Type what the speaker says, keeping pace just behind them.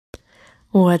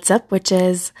What's up,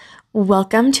 witches?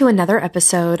 Welcome to another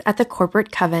episode at the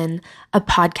Corporate Coven, a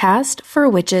podcast for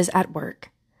witches at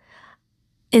work.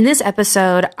 In this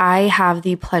episode, I have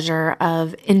the pleasure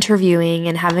of interviewing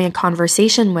and having a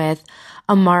conversation with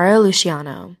Amara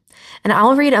Luciano. And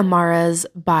I'll read Amara's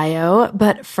bio,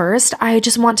 but first, I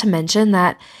just want to mention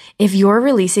that if you're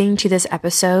releasing to this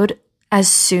episode as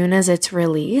soon as it's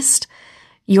released,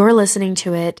 you're listening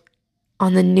to it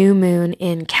on the new moon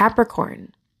in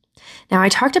Capricorn. Now, I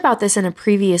talked about this in a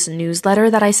previous newsletter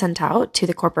that I sent out to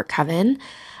the Corporate Coven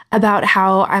about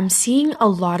how I'm seeing a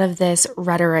lot of this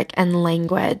rhetoric and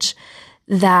language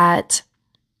that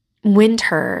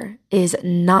winter is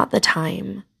not the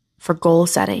time for goal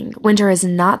setting. Winter is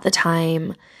not the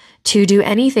time to do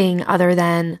anything other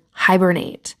than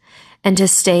hibernate and to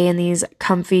stay in these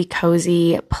comfy,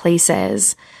 cozy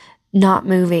places, not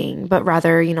moving, but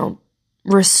rather,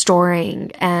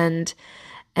 restoring and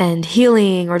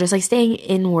healing, or just like staying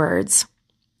inwards.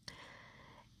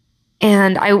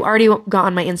 And I already got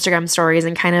on my Instagram stories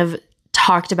and kind of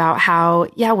talked about how,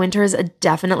 winter is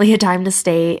definitely a time to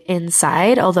stay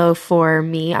inside. Although for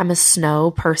me, I'm a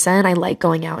snow person. I like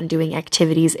going out and doing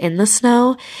activities in the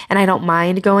snow, and I don't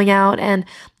mind going out and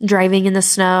driving in the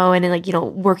snow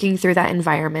and working through that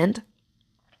environment.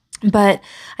 But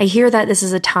I hear that this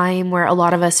is a time where a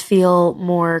lot of us feel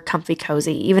more comfy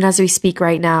cozy. Even as we speak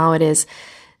right now, it is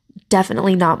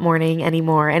definitely not morning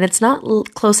anymore, and it's not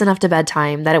close enough to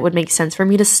bedtime that it would make sense for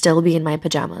me to still be in my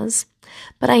pajamas.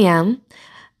 But I am.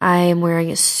 I'm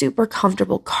wearing a super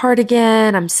comfortable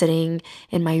cardigan. I'm sitting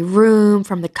in my room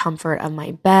from the comfort of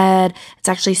my bed. It's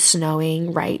actually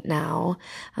snowing right now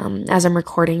as I'm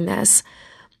recording this.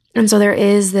 And so there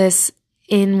is this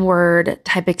inward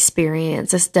type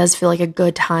experience. This does feel like a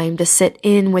good time to sit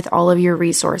in with all of your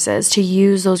resources, to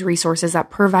use those resources that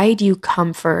provide you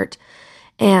comfort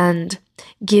and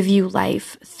give you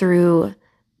life through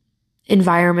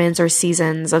environments or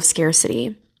seasons of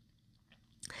scarcity.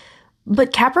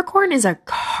 But Capricorn is a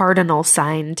cardinal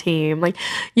sign team. Like,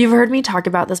 you've heard me talk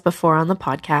about this before on the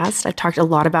podcast. I've talked a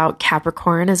lot about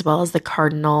Capricorn as well as the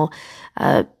cardinal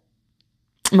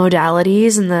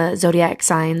modalities and the zodiac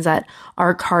signs that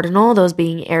are cardinal, those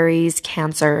being Aries,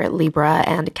 Cancer, Libra,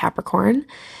 and Capricorn.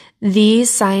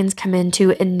 These signs come in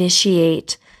to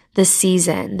initiate the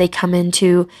season. They come in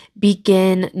to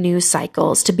begin new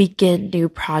cycles, to begin new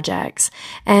projects.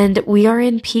 And we are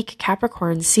in peak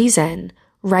Capricorn season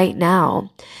right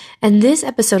now. And this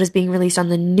episode is being released on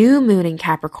the new moon in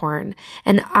Capricorn.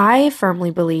 And I firmly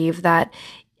believe that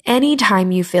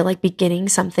anytime you feel like beginning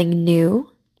something new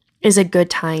is a good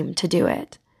time to do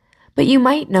it. But you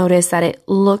might notice that it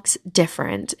looks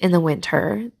different in the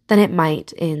winter than it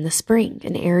might in the spring,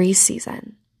 in Aries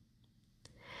season.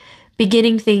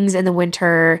 Beginning things in the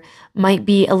winter might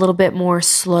be a little bit more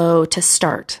slow to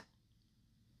start.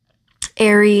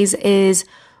 Aries is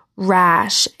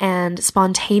rash and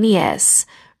spontaneous,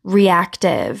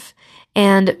 reactive,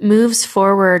 and moves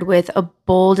forward with a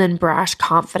bold and brash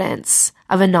confidence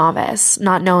of a novice,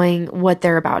 not knowing what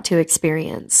they're about to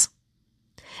experience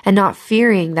and not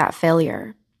fearing that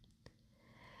failure.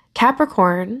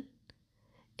 Capricorn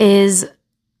is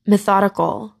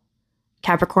methodical.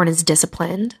 Capricorn is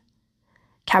disciplined.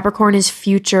 Capricorn is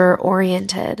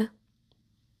future-oriented.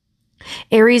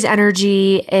 Aries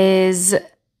energy is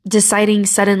deciding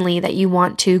suddenly that you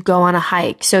want to go on a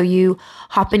hike. So you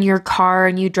hop in your car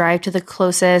and you drive to the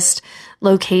closest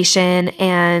location,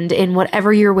 and in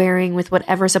whatever you're wearing with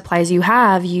whatever supplies you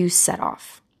have, you set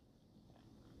off.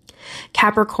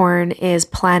 Capricorn is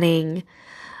planning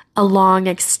a long,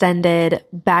 extended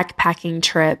backpacking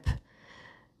trip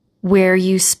where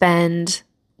you spend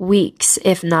weeks,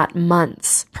 if not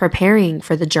months, preparing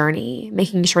for the journey,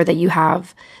 making sure that you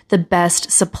have the best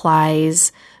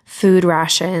supplies, food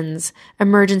rations,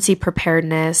 emergency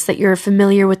preparedness, that you're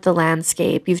familiar with the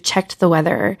landscape, you've checked the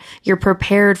weather, you're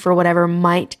prepared for whatever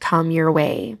might come your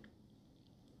way.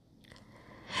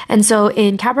 And so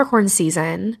in Capricorn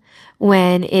season,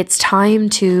 when it's time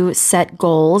to set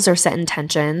goals or set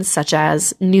intentions, such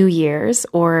as New Year's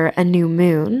or a new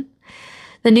moon,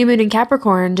 the new moon in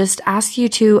Capricorn just asks you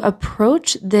to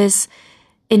approach this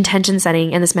intention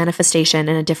setting and this manifestation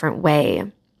in a different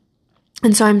way.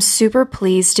 And so I'm super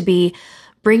pleased to be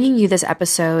bringing you this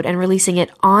episode and releasing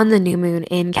it on the new moon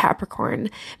in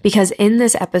Capricorn, because in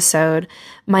this episode,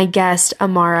 my guest,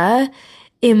 Amara,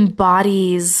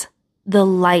 embodies the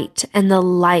light and the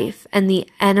life and the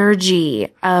energy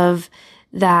of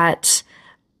that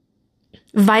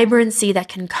vibrancy that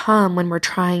can come when we're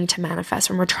trying to manifest,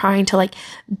 when we're trying to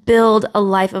build a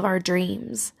life of our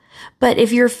dreams. But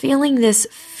if you're feeling this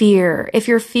fear, if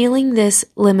you're feeling this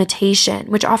limitation,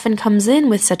 which often comes in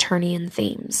with Saturnian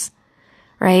themes,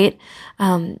 right?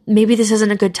 Maybe this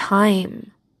isn't a good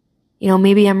time.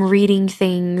 Maybe I'm reading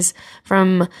things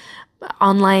from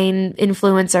online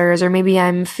influencers, or maybe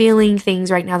I'm feeling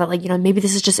things right now that maybe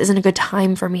this just isn't a good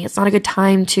time for me. It's not a good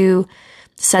time to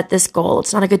set this goal.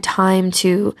 It's not a good time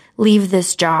to leave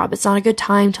this job. It's not a good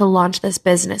time to launch this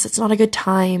business. It's not a good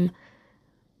time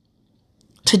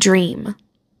to dream,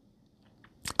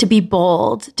 to be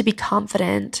bold, to be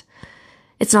confident.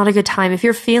 It's not a good time. If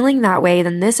you're feeling that way,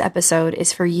 then this episode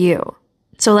is for you.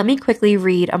 So let me quickly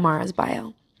read Amara's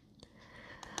bio.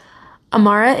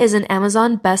 Amara is an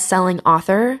Amazon best-selling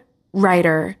author,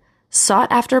 writer,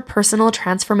 sought-after personal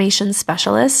transformation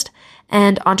specialist,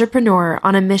 and entrepreneur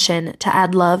on a mission to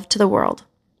add love to the world.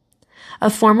 A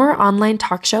former online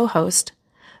talk show host,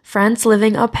 France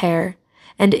living au pair,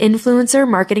 and influencer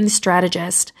marketing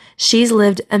strategist, she's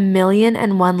lived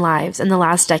 1,000,001 lives in the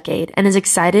last decade and is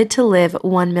excited to live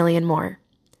 1,000,000 more.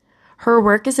 Her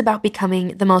work is about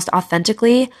becoming the most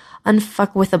authentically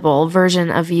unfuckwithable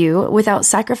version of you without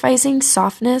sacrificing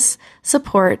softness,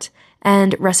 support,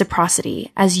 and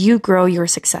reciprocity as you grow your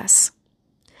success.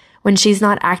 When she's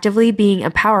not actively being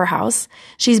a powerhouse,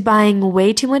 she's buying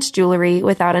way too much jewelry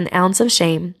without an ounce of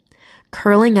shame,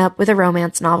 curling up with a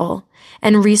romance novel,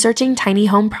 and researching tiny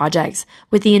home projects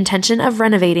with the intention of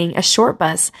renovating a short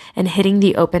bus and hitting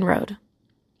the open road.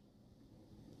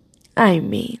 I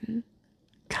mean,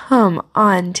 come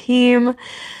on, team.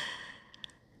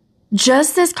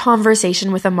 Just this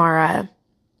conversation with Amara,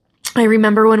 I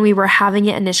remember when we were having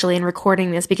it initially and recording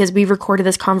this, because we recorded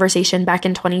this conversation back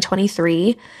in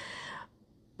 2023.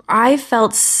 I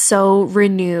felt so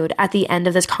renewed at the end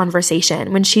of this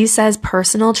conversation. When she says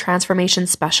personal transformation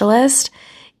specialist,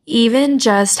 even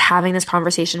just having this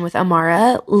conversation with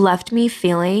Amara left me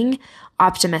feeling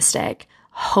optimistic,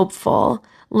 hopeful,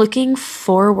 looking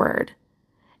forward,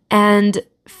 and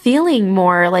feeling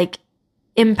more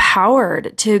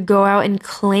empowered to go out and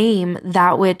claim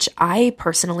that which I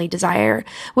personally desire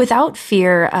without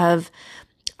fear of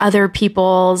other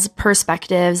people's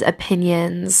perspectives,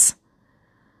 opinions,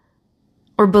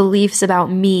 or beliefs about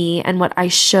me and what I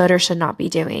should or should not be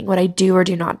doing, what I do or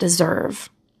do not deserve,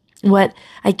 what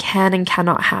I can and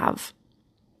cannot have.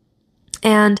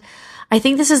 And I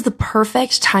think this is the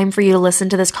perfect time for you to listen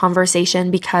to this conversation,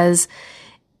 because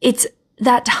it's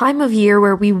that time of year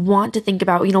where we want to think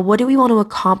about, what do we want to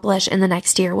accomplish in the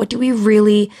next year? What do we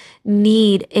really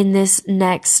need in this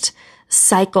next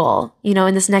cycle,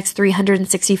 in this next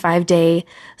 365-day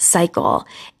cycle?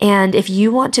 And if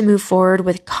you want to move forward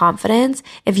with confidence,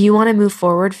 if you want to move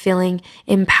forward feeling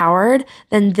empowered,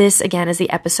 then this again is the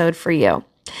episode for you.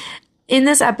 In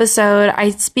this episode, I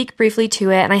speak briefly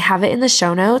to it and I have it in the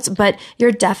show notes, but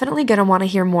you're definitely going to want to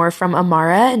hear more from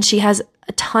Amara, and she has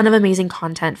a ton of amazing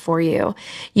content for you.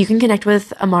 You can connect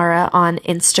with Amara on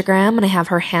Instagram, and I have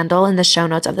her handle in the show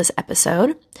notes of this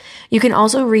episode. You can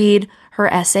also read her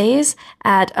essays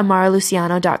at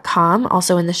amaraluciano.com,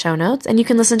 also in the show notes, and you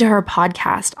can listen to her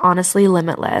podcast, Honestly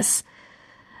Limitless.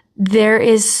 There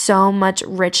is so much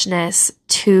richness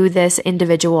to this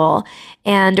individual,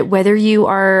 and whether you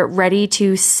are ready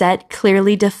to set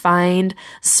clearly defined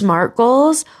SMART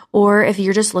goals, or if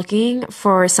you're just looking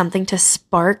for something to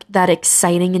spark that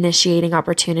exciting initiating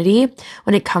opportunity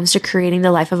when it comes to creating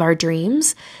the life of our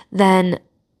dreams, then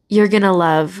you're going to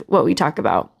love what we talk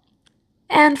about.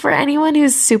 And for anyone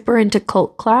who's super into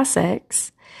cult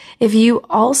classics, if you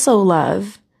also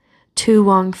love Tu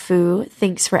Wong Fu,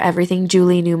 Thanks for Everything,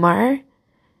 Julie Newmar,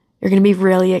 you're going to be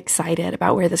really excited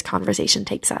about where this conversation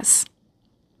takes us.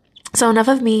 So enough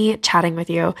of me chatting with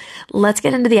you. Let's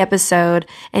get into the episode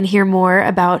and hear more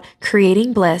about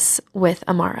creating bliss with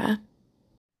Amara.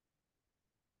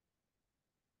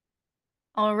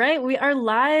 All right, we are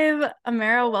live.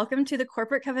 Amara, welcome to the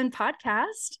Corporate Coven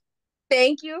podcast.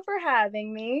 Thank you for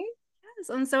having me. Yes,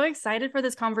 I'm so excited for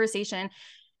this conversation.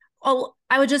 Oh,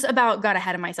 I was just about got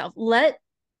ahead of myself. Let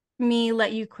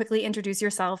you quickly introduce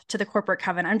yourself to the Corporate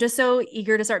Coven. I'm just so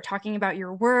eager to start talking about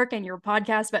your work and your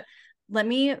podcast, but let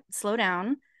me slow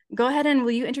down. Go ahead and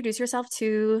will you introduce yourself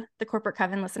to the Corporate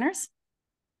Coven listeners?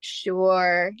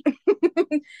 Sure.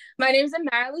 My name is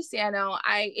Amara Luciano.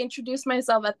 I introduce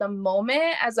myself at the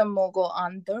moment as a mogul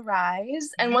on the rise.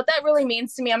 And what that really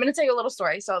means to me, I'm going to tell you a little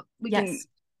story so we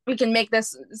can make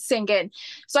this sink in.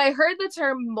 So I heard the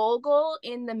term mogul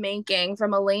in the making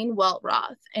from Elaine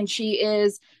Weltroth, and she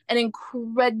is an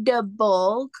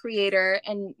incredible creator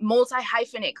and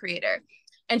multi-hyphenate creator.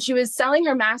 And she was selling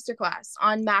her masterclass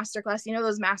on Masterclass,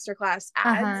 those Masterclass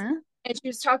ads. And she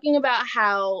was talking about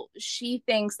how she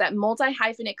thinks that multi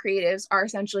hyphenate creatives are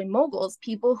essentially moguls,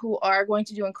 people who are going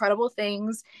to do incredible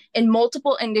things in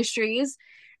multiple industries.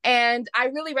 And I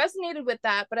really resonated with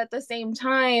that. But at the same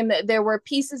time, there were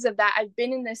pieces of that. I've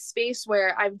been in this space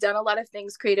where I've done a lot of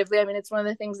things creatively. I mean, it's one of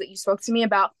the things that you spoke to me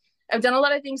about. I've done a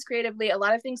lot of things creatively, a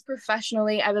lot of things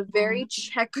professionally. I have a very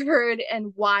checkered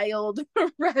and wild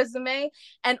resume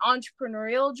and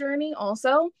entrepreneurial journey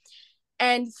also.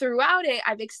 And throughout it,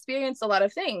 I've experienced a lot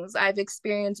of things. I've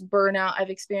experienced burnout. I've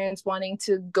experienced wanting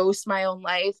to ghost my own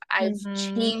life. I've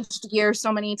changed gears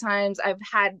so many times. I've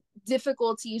had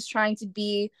difficulties trying to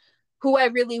be who I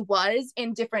really was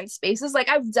in different spaces. Like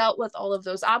I've dealt with all of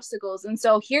those obstacles. And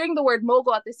so hearing the word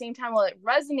mogul at the same time while it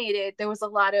resonated, there was a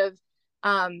lot of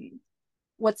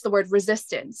what's the word,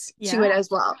 resistance to it as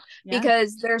well.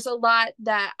 Because there's a lot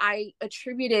that I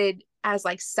attributed as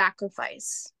like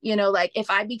sacrifice, you know, like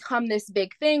if I become this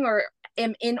big thing or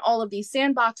am in all of these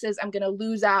sandboxes, I'm going to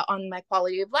lose out on my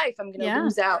quality of life. I'm going to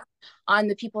lose out on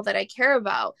the people that I care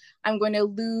about. I'm going to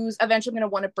lose, eventually I'm going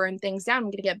to want to burn things down. I'm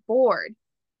going to get bored.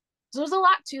 So there's a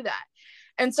lot to that.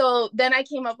 And so then I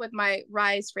came up with my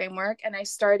RISE framework and I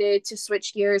started to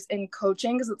switch gears in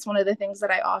coaching because it's one of the things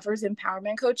that I offer is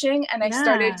empowerment coaching. And I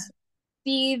started to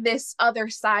see this other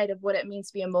side of what it means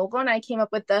to be a mogul. And I came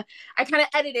up with I kind of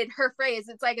edited her phrase.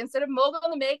 It's like, instead of mogul in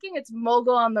the making, it's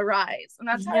mogul on the rise. And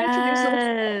that's how I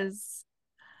introduce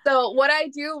it. So what I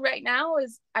do right now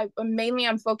is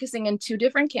I'm focusing in two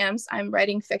different camps. I'm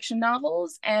writing fiction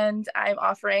novels and I'm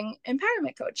offering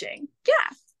empowerment coaching.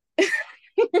 Yeah.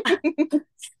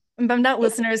 I'm bummed out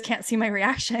listeners can't see my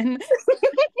reaction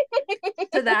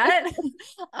to that.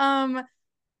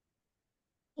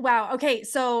 Wow. Okay.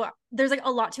 So there's like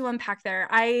a lot to unpack there.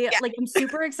 I'm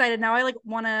super excited now. I like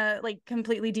want to like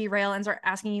completely derail and start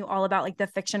asking you all about like the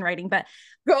fiction writing, but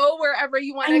go wherever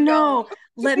you want to go. I know.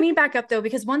 Let me back up though,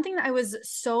 because one thing that I was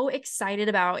so excited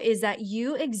about is that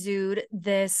you exude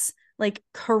this like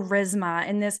charisma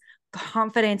and this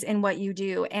confidence in what you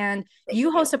do. And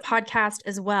you host a podcast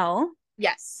as well.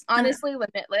 Yes. Honestly,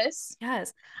 Limitless.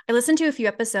 Yes. I listened to a few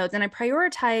episodes and I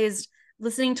prioritized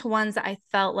listening to ones that I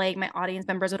felt like my audience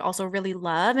members would also really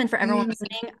love. And for everyone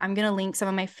listening, I'm going to link some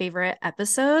of my favorite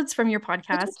episodes from your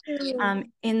podcast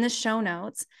in the show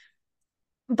notes.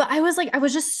 But I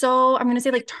was just so, I'm going to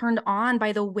say like turned on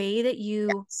by the way that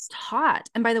you taught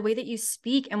and by the way that you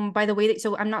speak and by the way that,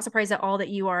 so I'm not surprised at all that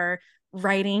you are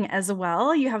writing as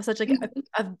well. You have such like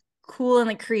a cool and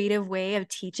like creative way of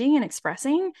teaching and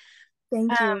expressing.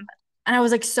 Thank you. And I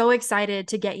was like so excited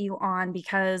to get you on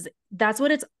because that's what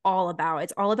it's all about.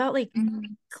 It's all about like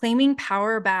claiming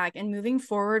power back and moving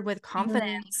forward with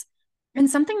confidence. And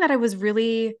something that I was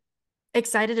really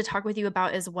excited to talk with you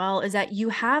about as well is that you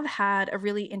have had a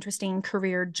really interesting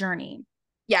career journey.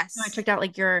 Yes. So I checked out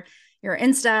like your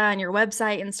Insta and your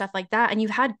website and stuff like that. And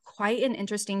you've had quite an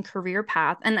interesting career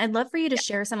path. And I'd love for you to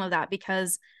share some of that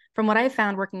because from what I've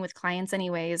found working with clients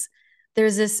anyways,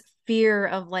 there's this fear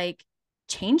of like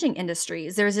changing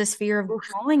industries. There's this fear of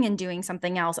going and doing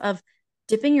something else, of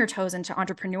dipping your toes into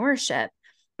entrepreneurship.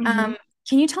 Can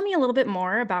you tell me a little bit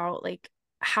more about like,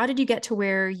 how did you get to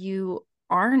where you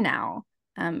are now?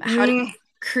 How did you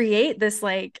create this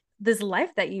like this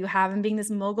life that you have and being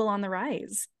this mogul on the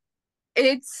rise?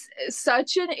 It's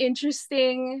such an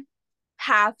interesting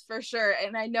path for sure.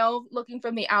 And I know looking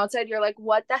from the outside, you're like,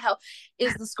 what the hell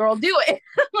is this girl doing?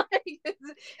 Like,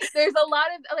 there's a lot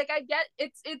of like, I get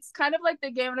it's kind of like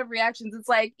the gamut of reactions. It's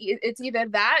like, it's either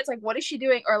that, it's like, what is she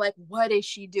doing? Or like, what is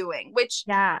she doing? Which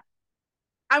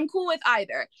I'm cool with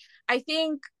either. I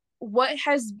think what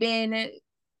has been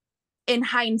in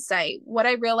hindsight, what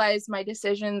I realized my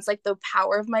decisions, like the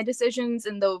power of my decisions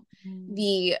and the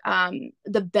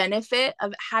benefit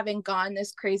of having gone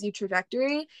this crazy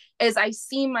trajectory is I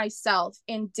see myself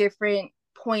in different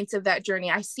points of that journey.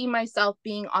 I see myself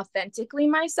being authentically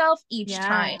myself each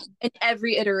time in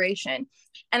every iteration.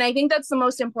 And I think that's the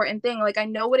most important thing. Like I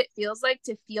know what it feels like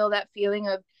to feel that feeling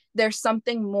of there's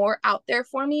something more out there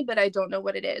for me, but I don't know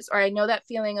what it is. Or I know that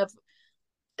feeling of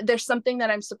there's something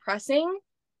that I'm suppressing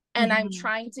and I'm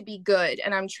trying to be good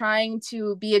and I'm trying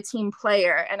to be a team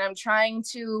player and I'm trying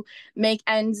to make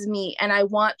ends meet and I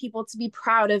want people to be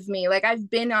proud of me. Like I've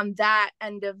been on that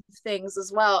end of things as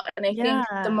well. And I think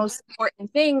the most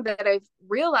important thing that I've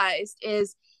realized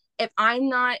is if I'm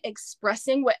not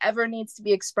expressing whatever needs to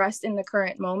be expressed in the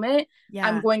current moment,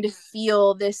 I'm going to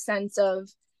feel this sense of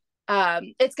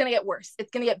it's going to get worse.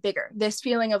 It's going to get bigger. This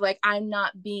feeling of like, I'm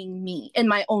not being me in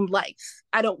my own life.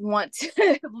 I don't want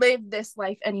to live this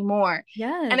life anymore.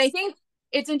 And I think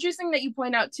it's interesting that you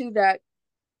point out too, that,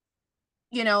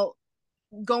 you know,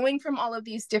 going from all of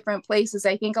these different places,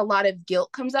 I think a lot of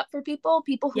guilt comes up for people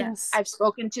who Yes. I've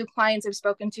spoken to, clients I've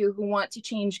spoken to who want to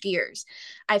change gears.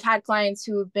 I've had clients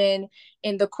who have been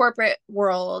in the corporate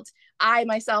world. I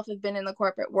myself have been in the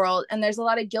corporate world, and there's a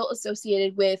lot of guilt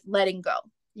associated with letting go.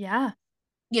 Yeah.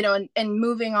 You know, and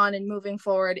moving on and moving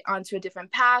forward onto a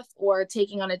different path, or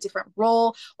taking on a different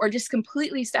role, or just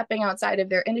completely stepping outside of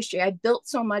their industry. I built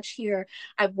so much here.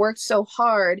 I've worked so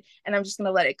hard, and I'm just going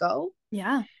to let it go.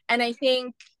 Yeah. And I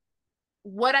think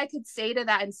what I could say to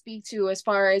that and speak to as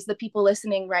far as the people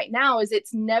listening right now is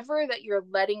it's never that you're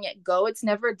letting it go. It's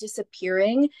never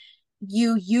disappearing.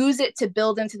 You use it to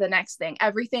build into the next thing.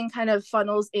 Everything kind of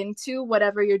funnels into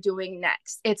whatever you're doing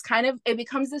next. It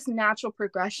becomes this natural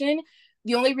progression.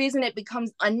 The only reason it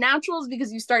becomes unnatural is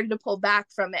because you started to pull back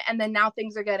from it. And then now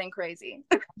things are getting crazy.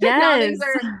 Yes.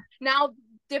 now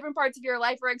different parts of your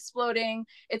life are exploding.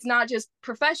 It's not just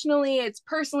professionally, it's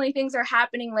personally, things are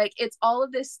happening. Like, it's all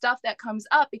of this stuff that comes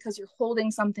up because you're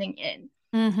holding something in.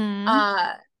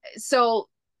 So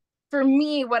for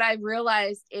me, what I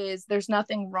realized is there's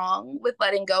nothing wrong with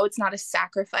letting go. It's not a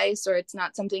sacrifice, or it's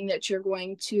not something that you're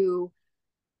going to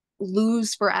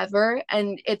lose forever.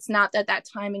 And it's not that that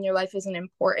time in your life isn't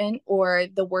important, or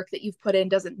the work that you've put in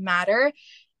doesn't matter.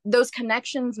 Those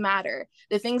connections matter.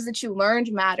 The things that you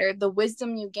learned matter. The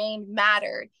wisdom you gained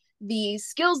mattered. The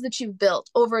skills that you've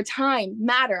built over time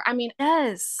matter. I mean,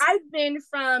 yes, I've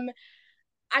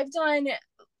done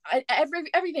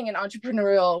everything in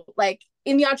entrepreneurial, like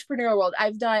in the entrepreneurial world.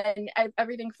 I've done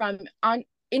everything from on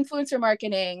influencer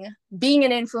marketing, being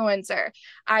an influencer.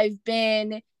 I've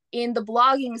been in the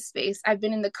blogging space. I've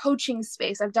been in the coaching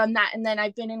space. I've done that. And then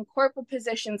I've been in corporate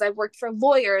positions. I've worked for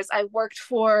lawyers. I've worked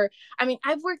for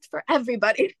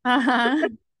everybody.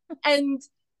 And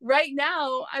right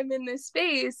now I'm in this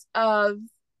space of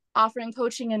offering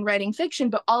coaching and writing fiction,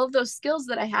 but all of those skills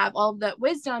that I have, all of that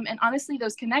wisdom, and honestly,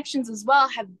 those connections as well,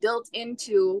 have built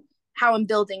into how I'm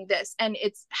building this. And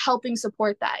it's helping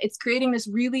support that. It's creating this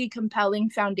really compelling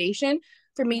foundation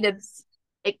for me to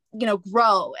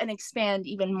grow and expand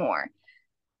even more.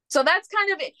 So that's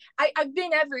kind of it. I've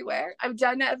been everywhere. I've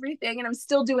done everything, and I'm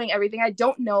still doing everything. I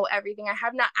don't know everything. I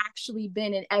have not actually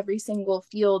been in every single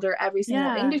field or every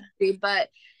single industry, but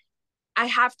I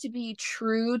have to be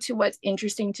true to what's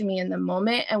interesting to me in the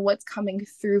moment and what's coming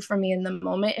through for me in the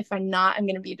moment. If I'm not, I'm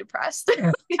going to be depressed.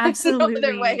 Absolutely. There's no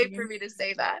other way for me to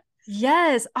say that.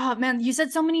 Yes. Oh man, you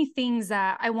said so many things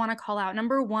that I want to call out.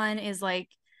 Number one is like,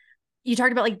 you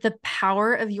talked about like the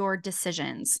power of your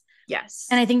decisions. Yes.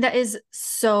 And I think that is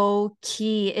so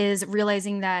key, is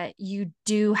realizing that you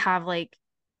do have like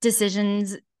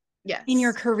decisions in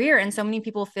your career. And so many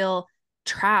people feel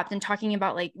trapped, and talking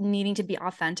about like needing to be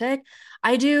authentic.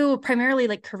 I do primarily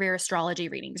like career astrology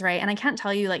readings, right? And I can't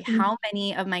tell you like how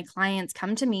many of my clients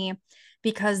come to me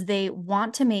because they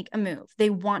want to make a move. They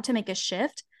want to make a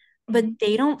shift, but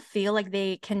they don't feel like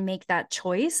they can make that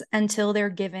choice until they're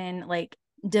given like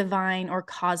divine or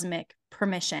cosmic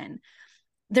permission.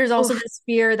 There's also this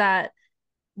fear that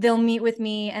they'll meet with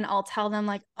me and I'll tell them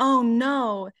like, oh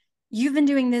no, you've been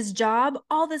doing this job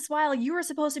all this while. You were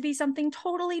supposed to be something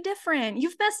totally different.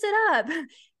 You've messed it up.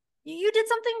 You did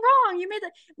something wrong. You made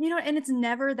that, and it's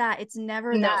never that. It's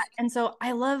never that. And so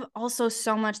I love also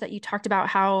so much that you talked about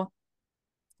how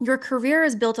your career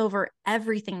is built over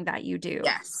everything that you do.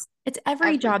 Yes. It's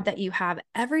every job that you have.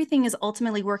 Everything is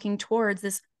ultimately working towards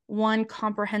this one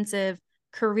comprehensive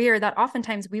career that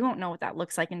oftentimes we won't know what that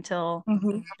looks like until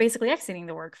we're basically exiting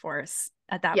the workforce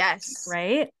at that point,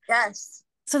 right? Yes.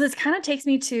 So this kind of takes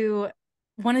me to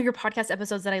one of your podcast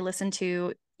episodes that I listened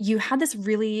to. You had this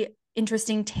really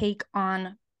interesting take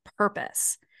on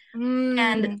purpose.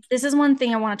 And this is one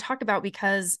thing I want to talk about,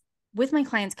 because with my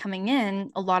clients coming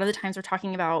in, a lot of the times we're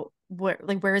talking about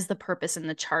where is the purpose in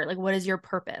the chart? Like, what is your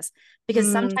purpose? Because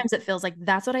sometimes it feels like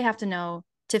that's what I have to know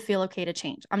to feel okay to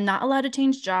change. I'm not allowed to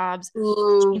change jobs,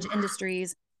 change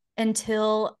industries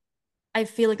until I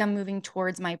feel like I'm moving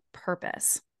towards my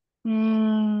purpose.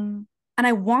 And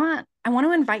I want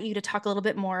to invite you to talk a little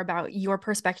bit more about your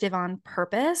perspective on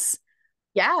purpose.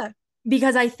 Yeah.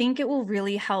 Because I think it will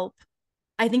really help.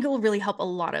 I think it will really help a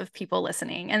lot of people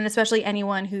listening, and especially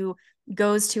anyone who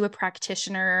goes to a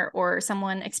practitioner or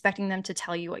someone expecting them to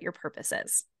tell you what your purpose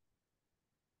is.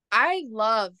 I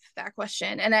love that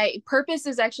question. And purpose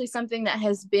is actually something that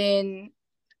has been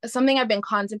something I've been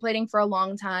contemplating for a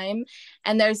long time.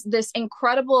 And there's this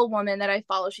incredible woman that I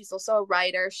follow. She's also a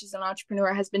writer. She's an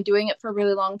entrepreneur, has been doing it for a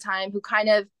really long time, who kind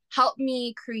of helped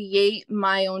me create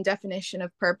my own definition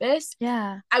of purpose.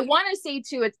 Yeah. I want to say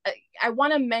too, I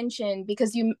want to mention,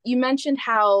 because you mentioned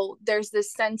how there's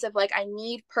this sense of like, I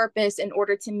need purpose in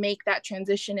order to make that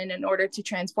transition and in order to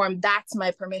transform. That's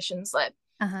my permission slip.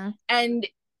 And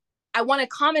I want to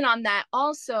comment on that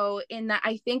also, in that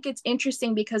I think it's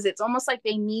interesting because it's almost like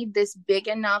they need this big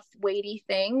enough weighty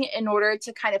thing in order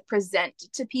to kind of present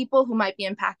to people who might be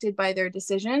impacted by their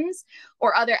decisions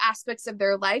or other aspects of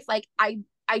their life. Like,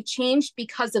 I changed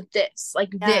because of this,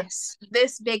 like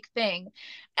this big thing,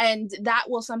 and that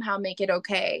will somehow make it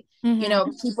okay. You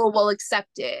know, people will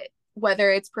accept it,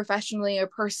 whether it's professionally or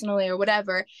personally or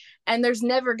whatever. And there's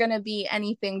never going to be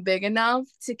anything big enough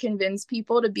to convince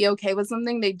people to be okay with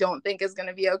something they don't think is going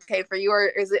to be okay for you, or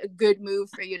is it a good move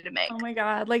for you to make. Oh my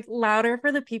God, like louder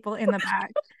for the people in the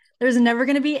back. There's never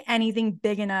going to be anything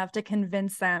big enough to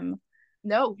convince them.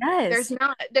 No, there's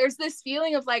not. There's this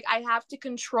feeling of like, I have to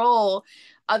control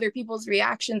other people's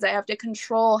reactions. I have to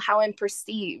control how I'm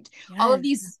perceived. All of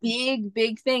these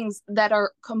big things that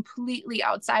are completely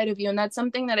outside of you. And that's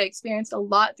something that I experienced a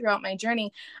lot throughout my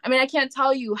journey. I mean, I can't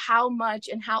tell you how much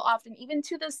and how often, even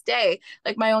to this day,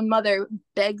 like my own mother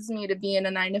begs me to be in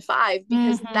a 9-to-5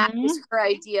 because that is her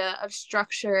idea of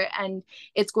structure, and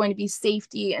it's going to be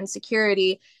safety and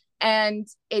security. And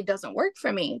it doesn't work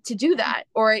for me to do that.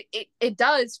 Or it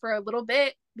does for a little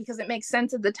bit because it makes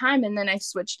sense at the time. And then I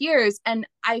switched gears, and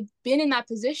I've been in that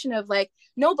position of like,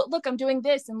 no, but look, I'm doing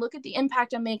this, and look at the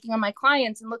impact I'm making on my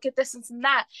clients, and look at this and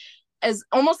that, as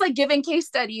almost like giving case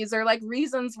studies or like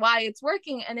reasons why it's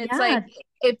working. And it's like,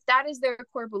 if that is their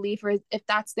core belief, or if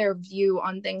that's their view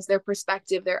on things, their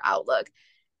perspective, their outlook,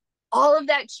 all of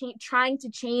that trying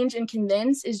to change and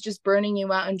convince is just burning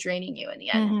you out and draining you in the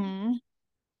end.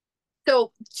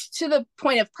 So to the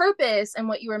point of purpose and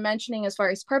what you were mentioning as far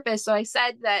as purpose. So I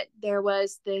said that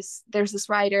there's this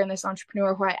writer and this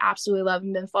entrepreneur who I absolutely love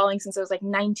and been following since I was like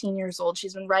 19 years old.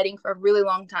 She's been writing for a really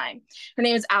long time. Her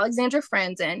name is Alexandra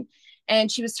Franzen.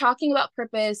 And she was talking about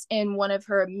purpose in one of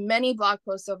her many blog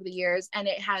posts over the years. And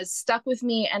it has stuck with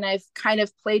me. And I've kind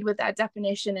of played with that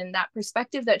definition and that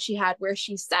perspective that she had, where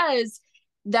she says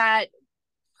that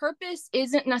purpose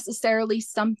isn't necessarily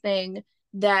something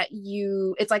that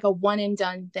it's like a one and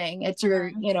done thing. It's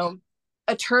your,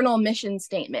 eternal mission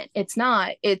statement. It's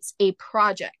not. It's a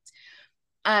project.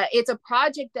 It's a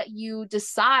project that you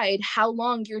decide how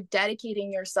long you're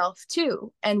dedicating yourself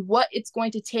to and what it's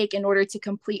going to take in order to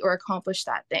complete or accomplish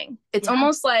that thing. It's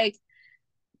almost like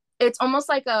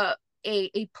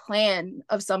a plan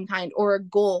of some kind, or a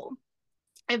goal,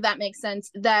 if that makes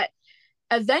sense, that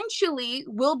eventually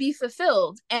will be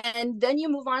fulfilled. And then you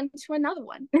move on to another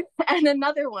one and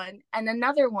another one and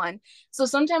another one. So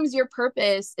sometimes your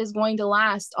purpose is going to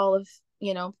last all of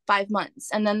 5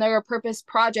 months. And then there are purpose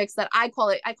projects that I call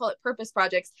it purpose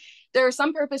projects. There are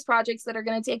some purpose projects that are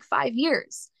going to take 5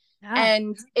 years.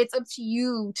 And it's up to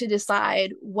you to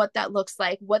decide what that looks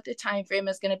like, what the time frame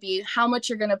is going to be, how much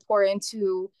you're going to pour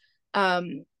into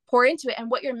it,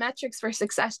 and what your metrics for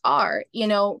success are.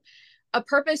 A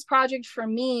purpose project for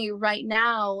me right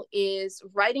now is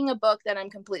writing a book that I'm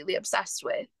completely obsessed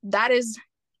with. That is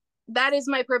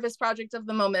my purpose project of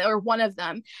the moment, or one of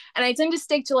them. And I tend to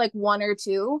stick to like one or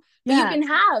two, but you can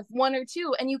have one or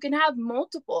two, and you can have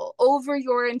multiple over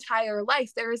your entire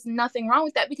life. There is nothing wrong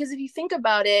with that, because if you think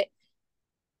about it,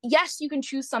 yes, you can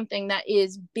choose something that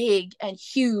is big and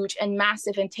huge and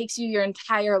massive and takes you your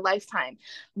entire lifetime.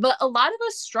 But a lot of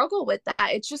us struggle with that.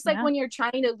 It's just like when you're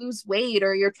trying to lose weight,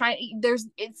 or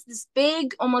it's this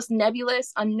big, almost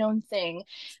nebulous, unknown thing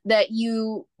that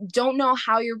you don't know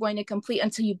how you're going to complete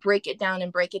until you break it down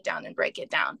and break it down and break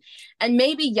it down. And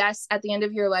maybe, yes, at the end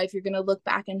of your life, you're going to look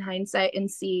back in hindsight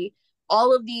and see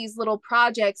all of these little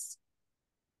projects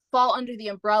fall under the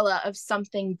umbrella of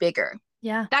something bigger.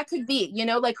 That could be,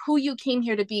 like who you came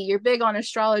here to be. You're big on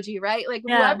astrology, right? Like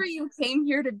whoever you came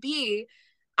here to be,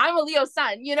 I'm a Leo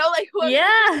sun, like whoever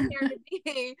you came here to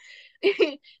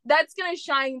be, that's going to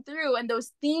shine through. And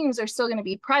those themes are still going to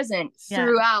be present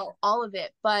throughout all of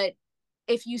it. But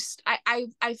if you,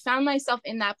 I found myself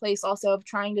in that place also of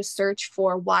trying to search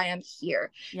for why I'm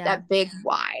here, that big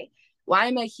why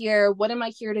am I here? What am I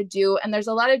here to do? And there's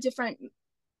a lot of different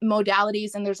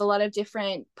modalities, and there's a lot of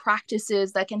different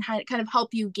practices that can kind of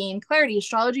help you gain clarity.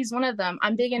 Astrology is one of them.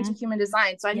 I'm big into human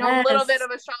design, so I know a little bit of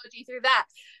astrology through that.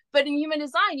 But in human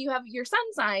design, you have your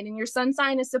sun sign, and your sun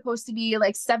sign is supposed to be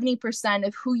like 70%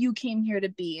 of who you came here to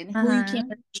be and who you came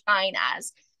here to shine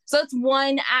as. So it's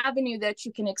one avenue that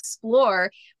you can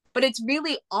explore, but it's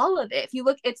really all of it. If you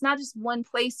look, it's not just one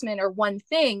placement or one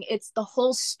thing, it's the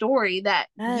whole story that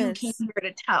you came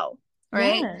here to tell,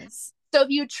 right? So if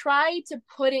you try to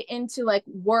put it into like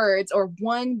words or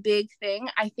one big thing,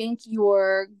 I think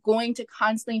you're going to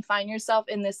constantly find yourself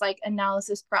in this like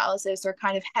analysis paralysis or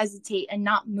kind of hesitate and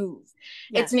not move.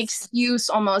 It's an Yes. excuse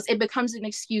almost. It becomes an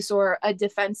excuse or a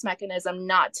defense mechanism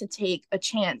not to take a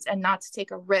chance and not to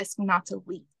take a risk, not to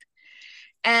leap.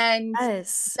 And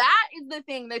Yes. that is the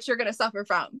thing that you're going to suffer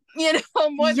from, more than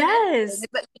anything, Yes. is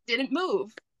that you didn't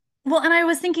move. Well, and I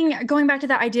was thinking, going back to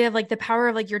that idea of like the power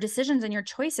of like your decisions and your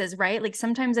choices, right? Like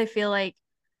sometimes I feel like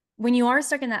when you are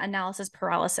stuck in that analysis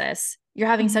paralysis, you're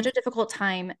having such a difficult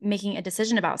time making a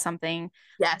decision about something.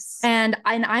 Yes. And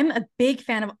I'm a big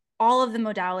fan of all of the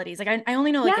modalities. Like I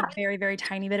only know like Yeah. a very, very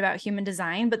tiny bit about human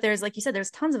design, but there's, like you said, there's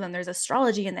tons of them. There's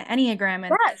astrology and the Enneagram,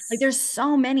 and Yes. like there's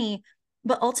so many.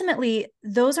 But ultimately,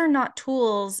 those are not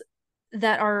tools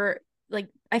that are like,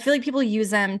 I feel like people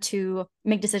use them to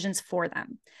make decisions for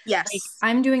them. Like Yes.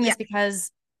 I'm doing this Yeah.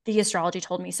 because the astrology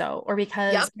told me so, or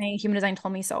because Yep. my human design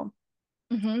told me so.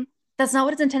 Mm-hmm. That's not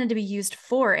what it's intended to be used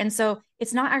for. And so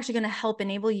it's not actually going to help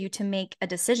enable you to make a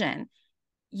decision.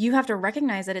 You have to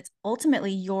recognize that it's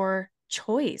ultimately your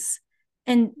choice.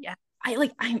 And Yeah.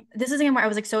 this is again why I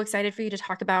was like so excited for you to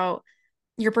talk about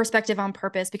your perspective on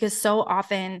purpose, because so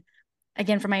often,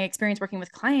 again, from my experience working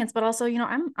with clients, but also,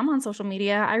 I'm on social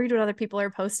media. I read what other people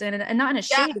are posting, and not in a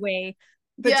Yeah. shade way,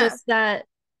 but Yeah. just that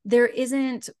there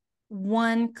isn't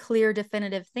one clear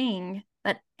definitive thing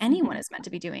that anyone is meant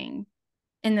to be doing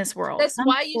in this world. That's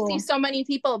why you see so many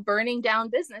people burning down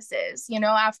businesses,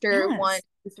 after Yes. 1,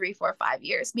 2, 3, 4, 5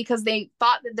 years, because they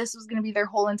thought that this was going to be their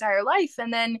whole entire life.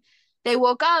 And then they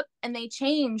woke up and they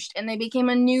changed and they became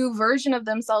a new version of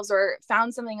themselves or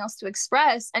found something else to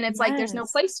express. And it's like, there's no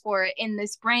Yes. place for it in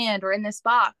this brand or in this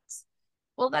box.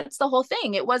 Well, that's the whole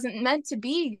thing. It wasn't meant to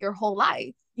be your whole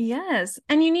life. Yes.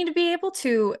 And you need to be able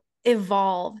to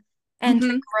evolve and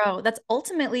to grow. That's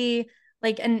ultimately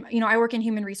like, and I work in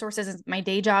human resources as my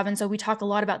day job. And so we talk a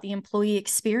lot about the employee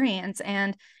experience.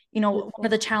 And, one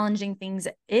of the challenging things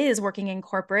is working in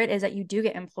corporate is that you do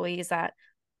get employees that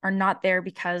are not there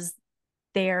because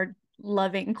they're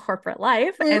loving corporate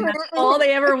life. And that's all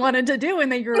they ever wanted to do when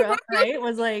they grew up, right?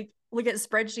 Was like look at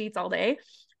spreadsheets all day.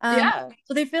 Yeah.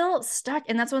 So they feel stuck.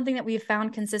 And that's one thing that we've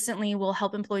found consistently will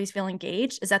help employees feel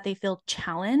engaged, is that they feel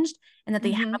challenged and that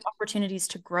they have opportunities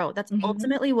to grow. That's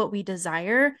ultimately what we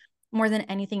desire more than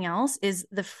anything else, is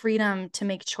the freedom to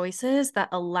make choices that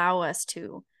allow us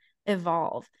to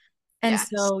evolve. And Yes.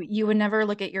 so you would never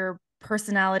look at your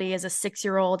personality as a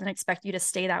 6-year-old and expect you to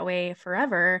stay that way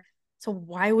forever. So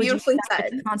why would you do Beautifully that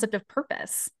with said. the concept of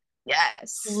purpose?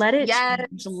 Yes. Let it Yes.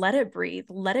 change, let it breathe,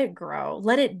 let it grow,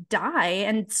 let it die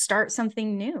and start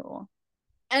something new.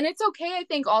 And it's okay, I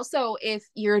think, also if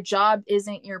your job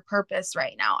isn't your purpose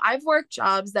right now. I've worked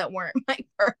jobs that weren't my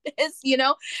purpose,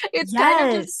 It's kind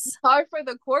of just Yes. par for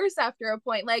the course after a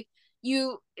point. Like,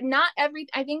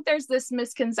 I think there's this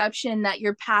misconception that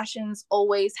your passions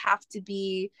always have to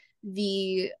be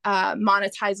the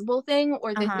monetizable thing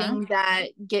or the thing that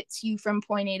gets you from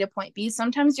point A to point B.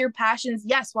 Sometimes your passions,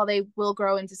 yes, while they will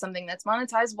grow into something that's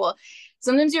monetizable,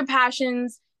 sometimes your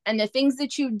passions and the things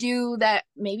that you do, that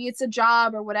maybe it's a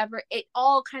job or whatever, it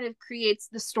all kind of creates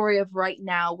the story of right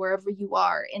now, wherever you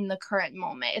are in the current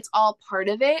moment. It's all part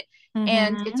of it.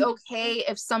 And it's okay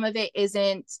if some of it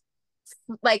isn't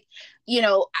like,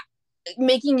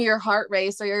 making your heart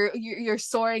race or you're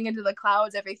soaring into the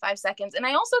clouds every 5 seconds. And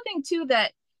I also think too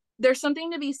that there's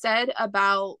something to be said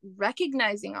about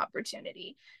recognizing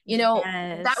opportunity.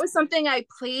 That was something I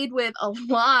played with a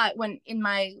lot when in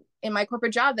my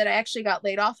corporate job that I actually got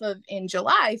laid off of in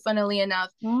July, funnily enough.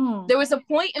 There was a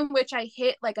point in which I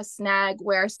hit like a snag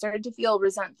where I started to feel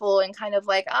resentful and kind of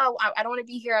like, oh, I don't want to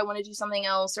be here. I want to do something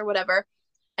else or whatever.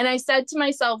 And I said to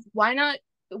myself, why not?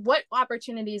 What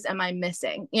opportunities am I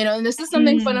missing? And this is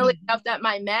something funnily enough that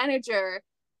my manager,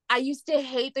 I used to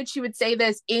hate that she would say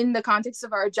this in the context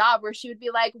of our job, where she would be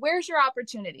like, where's your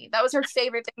opportunity? That was her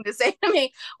favorite thing to say to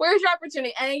me. Where's your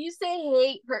opportunity? And I used to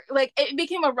hate her. Like, it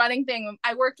became a running thing.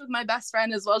 I worked with my best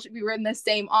friend as well. We were in the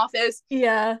same office.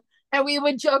 Yeah. And we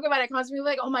would joke about it constantly,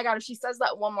 like, oh my God, if she says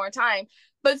that one more time.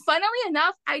 But funnily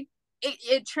enough,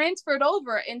 it transferred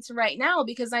over into right now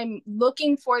because I'm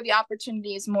looking for the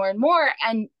opportunities more and more.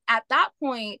 And at that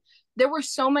point, there were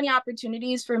so many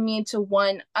opportunities for me to,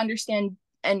 one, understand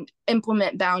and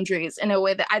implement boundaries in a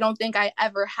way that I don't think I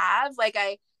ever have. Like,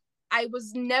 I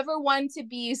was never one to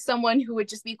be someone who would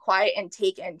just be quiet and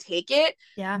take it.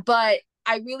 Yeah. But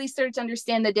I really started to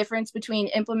understand the difference between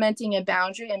implementing a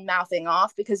boundary and mouthing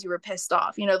off because you were pissed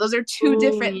off. Those are two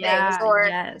different things. Or,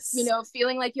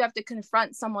 feeling like you have to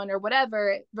confront someone or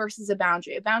whatever versus a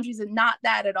boundary. A boundary is not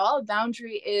that at all. A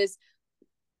boundary is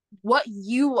what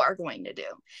you are going to do.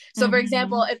 So for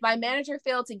example, if my manager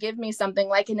failed to give me something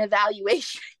like an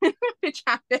evaluation, which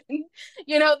happened,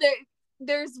 you know,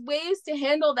 there's ways to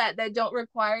handle that don't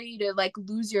require you to like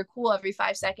lose your cool every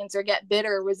 5 seconds or get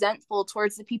bitter or resentful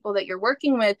towards the people that you're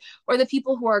working with or the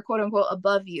people who are quote unquote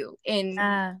above you in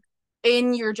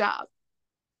your job.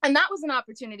 And that was an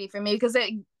opportunity for me because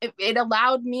it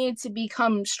allowed me to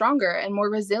become stronger and more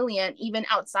resilient. Even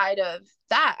outside of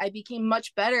that, I became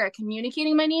much better at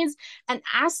communicating my needs and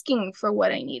asking for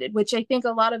what I needed, which I think a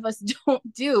lot of us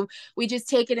don't do. We just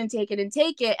take it and take it and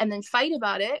take it and then fight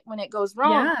about it when it goes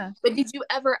wrong. Yeah. But did you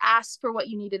ever ask for what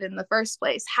you needed in the first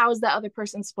place? How is that other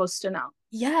person supposed to know?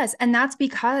 Yes. And that's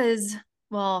because,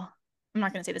 well, I'm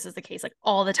not going to say this is the case like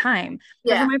all the time,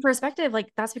 but Yeah. from my perspective,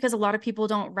 like that's because a lot of people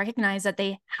don't recognize that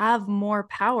they have more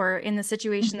power in the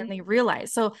situation than they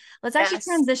realize. So let's actually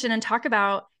transition and talk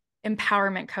about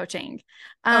empowerment coaching.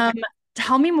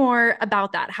 Tell me more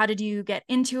about that. How did you get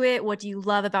into it? What do you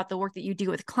love about the work that you do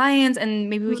with clients? And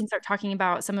maybe we can start talking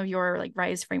about some of your like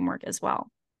RISE framework as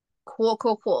well. Cool.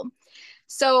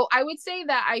 So I would say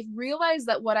that I realized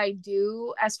that what I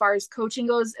do as far as coaching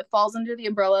goes, it falls under the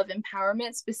umbrella of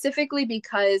empowerment, specifically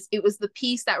because it was the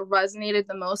piece that resonated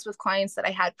the most with clients that I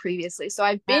had previously. So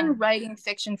I've been writing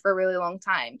fiction for a really long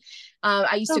time.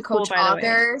 I used to coach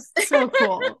authors. So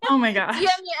cool. Oh my gosh. DM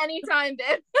me anytime,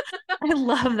 babe. I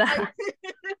love that.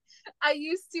 I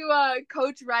used to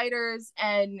coach writers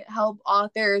and help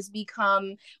authors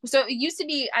become, so it used to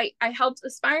be, I helped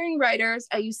aspiring writers.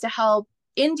 I used to help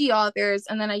indie authors,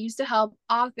 and then I used to help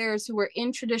authors who were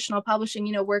in traditional publishing,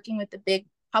 you know, working with the big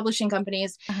publishing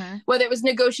companies, whether it was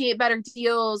negotiate better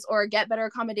deals or get better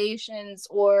accommodations,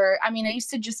 or I mean, I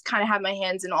used to just kind of have my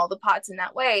hands in all the pots in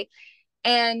that way.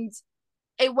 And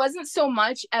it wasn't so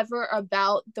much ever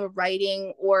about the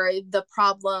writing or the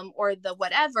problem or the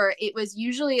whatever. It was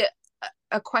usually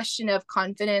a question of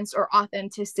confidence or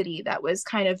authenticity that was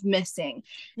kind of missing.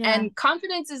 And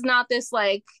confidence is not this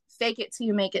like fake it till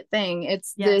you make it thing.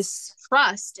 It's this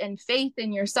trust and faith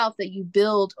in yourself that you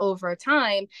build over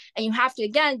time. And you have to,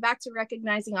 again, back to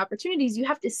recognizing opportunities, you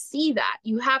have to see that.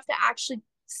 You have to actually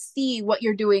see what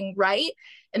you're doing right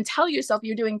and tell yourself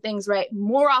you're doing things right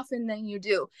more often than you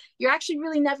do. You're actually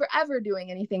really never, ever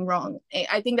doing anything wrong.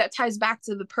 I think that ties back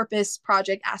to the purpose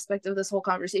project aspect of this whole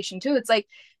conversation too. It's like,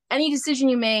 any decision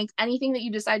you make, anything that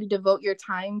you decide to devote your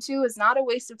time to is not a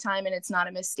waste of time and it's not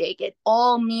a mistake. It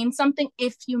all means something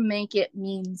if you make it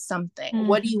mean something.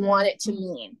 What do you want it to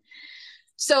mean?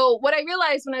 So what I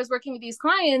realized when I was working with these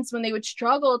clients, when they would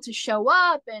struggle to show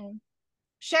up and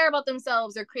share about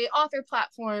themselves or create author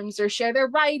platforms or share their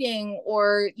writing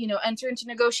or, you know, enter into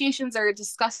negotiations or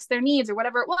discuss their needs or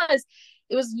whatever it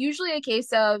was usually a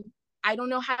case of, I don't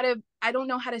know how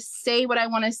to say what I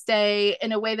want to say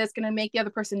in a way that's going to make the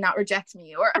other person not reject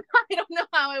me, or I don't know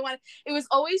how I want to. It was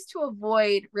always to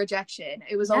avoid rejection.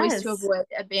 It was always to avoid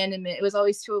abandonment. It was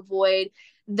always to avoid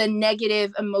the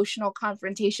negative emotional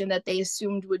confrontation that they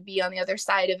assumed would be on the other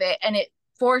side of it. And it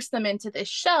forced them into this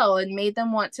shell and made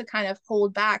them want to kind of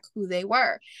hold back who they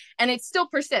were. And it still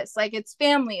persists. Like it's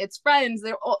family, it's friends.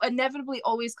 There inevitably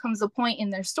always comes a point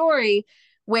in their story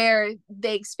where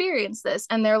they experience this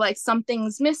and they're like,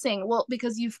 something's missing. Well,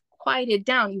 because you've quieted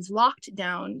down, you've locked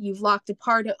a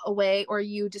part away, or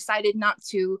you decided not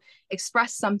to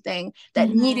express something that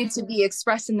needed to be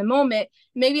expressed in the moment.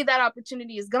 Maybe that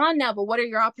opportunity is gone now, but what are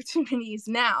your opportunities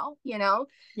now? You know?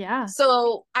 Yeah.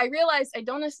 So I realized I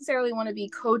don't necessarily want to be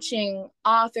coaching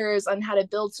authors on how to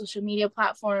build social media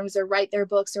platforms or write their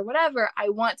books or whatever. I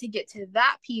want to get to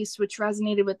that piece, which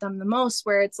resonated with them the most,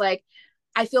 where it's like,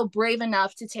 I feel brave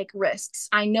enough to take risks.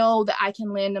 I know that I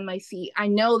can land on my feet. I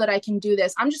know that I can do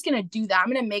this. I'm just going to do that.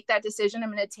 I'm going to make that decision.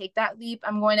 I'm going to take that leap.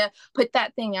 I'm going to put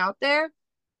that thing out there,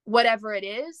 whatever it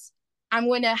is. I'm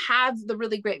going to have the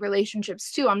really great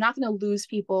relationships too. I'm not going to lose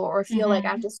people or feel like I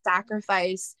have to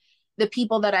sacrifice the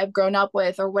people that I've grown up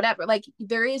with or whatever. Like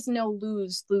there is no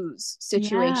lose-lose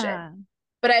situation.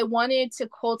 But I wanted to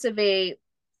cultivate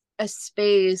a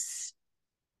space,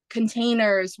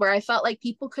 containers where I felt like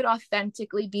people could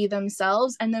authentically be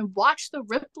themselves and then watch the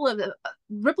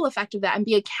ripple effect of that and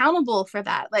be accountable for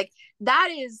that. Like that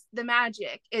is the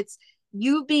magic. It's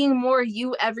you being more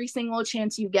you every single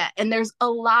chance you get. And there's a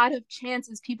lot of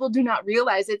chances people do not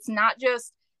realize. It's not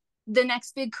just the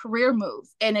next big career move,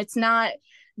 and it's not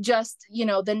just, you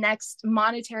know, the next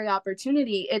monetary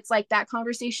opportunity. It's like that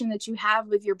conversation that you have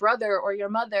with your brother or your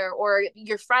mother or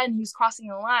your friend who's crossing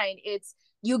the line. It's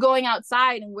you going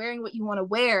outside and wearing what you want to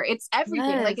wear. It's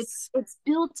everything. Like it's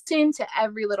built into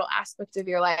every little aspect of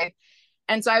your life.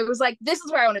 And so I was like, this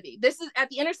is where I want to be. This is at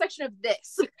the intersection of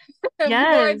this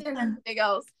more than anything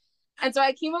else. And so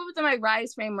I came up with my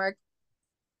RISE framework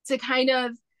to kind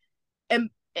of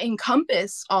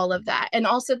encompass all of that. And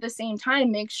also at the same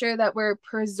time, make sure that we're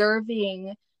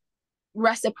preserving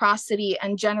reciprocity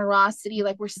and generosity.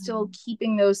 Like we're still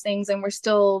keeping those things and we're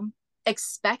still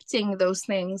expecting those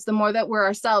things the more that we're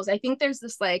ourselves. I think there's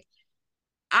this like,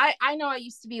 I know I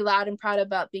used to be loud and proud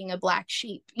about being a black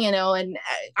sheep, you know, and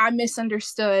I'm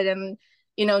misunderstood and,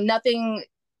 you know, nothing,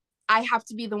 I have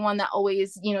to be the one that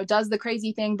always, you know, does the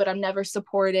crazy thing, but I'm never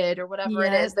supported or whatever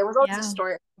it is. There was always a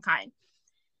story of some kind.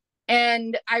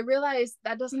 And I realized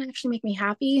that doesn't actually make me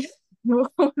happy.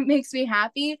 What makes me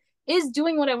happy is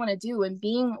doing what I want to do and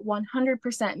being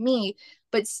 100% me,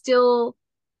 but still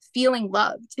feeling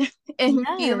loved and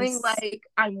feeling like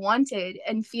I'm wanted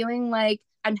and feeling like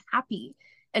I'm happy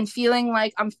and feeling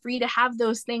like I'm free to have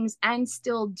those things and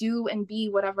still do and be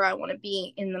whatever I want to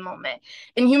be in the moment.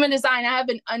 In human design, I have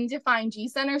an undefined G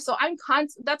center. So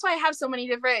that's why I have so many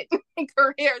different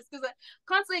careers, because I'm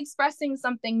constantly expressing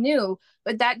something new,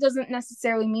 but that doesn't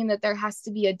necessarily mean that there has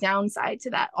to be a downside to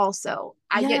that also.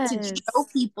 I get to show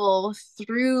people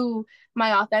through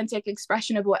my authentic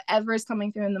expression of whatever is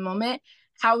coming through in the moment,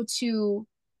 how to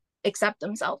accept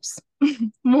themselves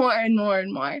more and more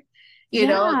and more. You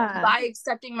know, by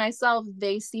accepting myself,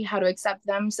 they see how to accept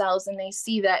themselves and they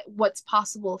see that what's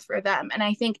possible for them. And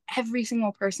I think every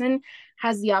single person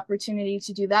has the opportunity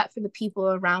to do that for the people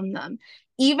around them.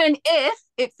 Even if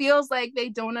it feels like they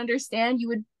don't understand, you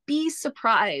would be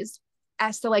surprised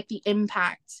as to like the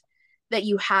impact that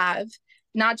you have,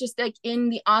 not just like in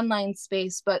the online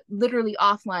space, but literally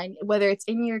offline, whether it's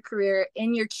in your career,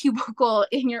 in your cubicle,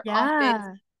 in your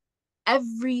office,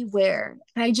 everywhere.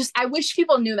 And I wish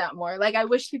people knew that more. Like I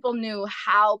wish people knew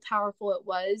how powerful it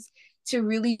was to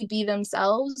really be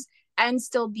themselves and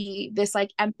still be this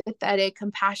like empathetic,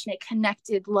 compassionate,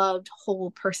 connected, loved,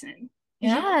 whole person.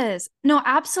 Yes. No,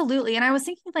 absolutely. And I was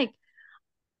thinking like,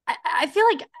 I feel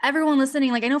like everyone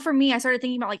listening, like I know for me, I started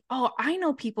thinking about like, oh, I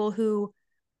know people who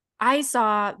I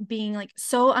saw being like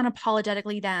so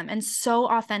unapologetically them and so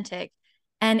authentic.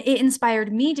 And it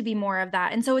inspired me to be more of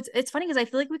that. And so it's funny because I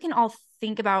feel like we can all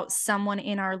think about someone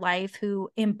in our life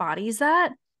who embodies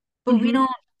that, but we don't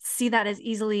see that as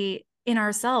easily in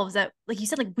ourselves. That, like you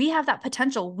said, like we have that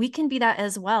potential. We can be that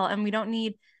as well. And we don't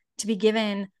need to be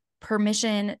given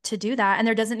permission to do that. And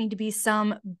there doesn't need to be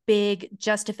some big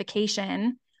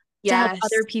justification to have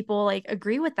other people like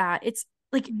agree with that. It's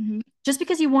like just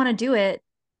because you want to do it,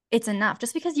 it's enough.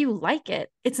 Just because you like it,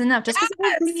 it's enough. Just because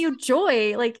it brings you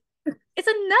joy, like it's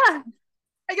enough.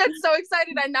 I got so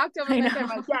excited. I knocked over my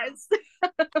camera. Yes.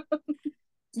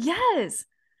 Yes.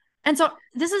 And so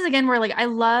this is again where like I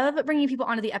love bringing people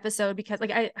onto the episode because like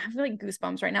I have like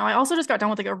goosebumps right now. I also just got done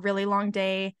with like a really long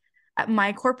day at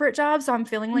my corporate job. So I'm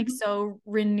feeling like so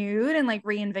renewed and like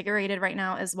reinvigorated right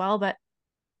now as well. But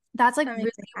that's like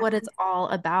really what it's all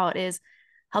about, is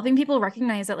helping people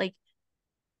recognize that like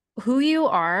who you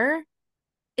are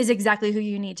is exactly who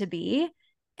you need to be.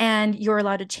 And you're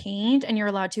allowed to change and you're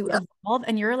allowed to evolve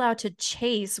and you're allowed to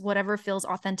chase whatever feels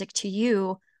authentic to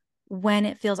you when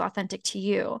it feels authentic to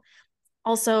you.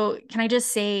 Also, can I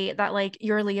just say that like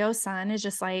your Leo sun is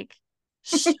just like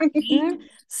shining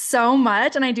so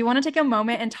much. And I do want to take a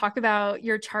moment and talk about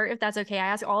your chart, if that's okay. I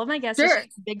ask all of my guests to share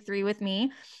the big three with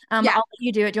me. I'll let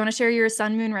you do it. Do you want to share your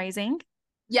sun, moon, rising?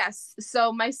 Yes.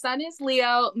 So my sun is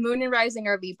Leo, moon and rising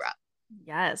are Libra.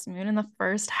 Yes, moon in the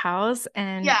first house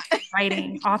and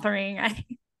writing, authoring. I'm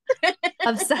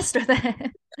obsessed with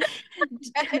it.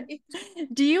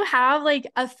 Do you have like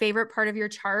a favorite part of your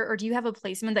chart, or do you have a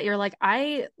placement that you're like,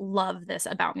 I love this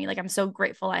about me? Like, I'm so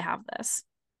grateful I have this.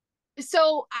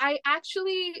 So I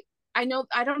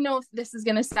don't know if this is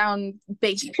going to sound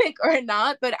basic or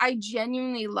not, but I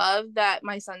genuinely love that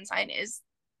my sun sign is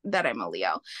that I'm a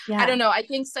Leo. I don't know. I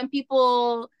think some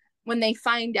people, when they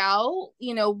find out,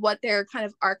 you know, what their kind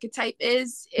of archetype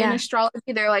is in astrology,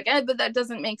 they're like, but that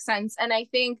doesn't make sense. And I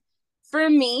think for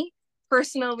me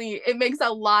personally, it makes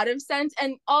a lot of sense.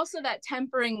 And also that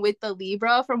tempering with the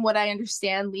Libra, from what I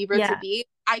understand Libra to be,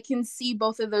 I can see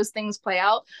both of those things play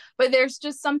out. But there's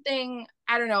just something,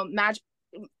 I don't know,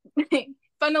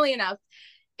 funnily enough,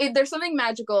 there's something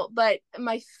magical. But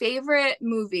my favorite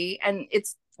movie, and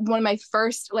it's one of my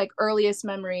first like earliest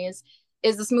memories,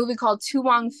 is this movie called To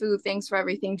Wong Fu, Thanks for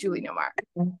Everything, Julie Newmar.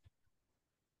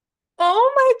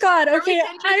 Oh my God. Okay.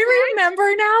 I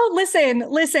remember now.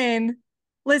 Listen.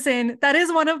 That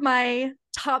is one of my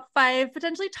top 5,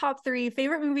 potentially top 3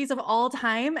 favorite movies of all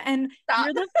time. And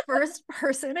you're the first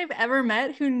person I've ever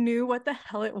met who knew what the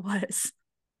hell it was.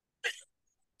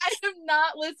 I am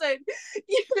not, listen,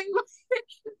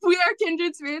 we are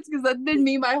kindred spirits because that's been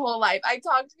me my whole life. I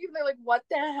talk to people, they're like, what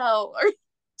the hell are you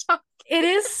talking It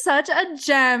is such a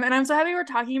gem. And I'm so happy we're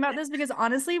talking about this because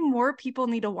honestly, more people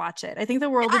need to watch it. I think the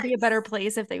world would be a better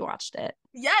place if they watched it.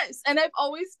 Yes. And I've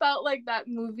always felt like that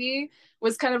movie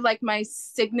was kind of like my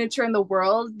signature in the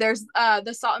world. There's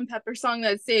the Salt and Pepper song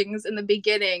that sings in the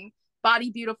beginning, Body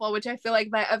Beautiful, which I feel like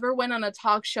if I ever went on a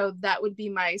talk show, that would be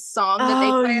my song that they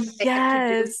Oh, play. They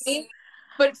introduce yes. me.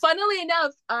 But funnily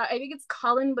enough, I think it's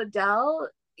Colin Bedell.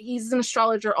 He's an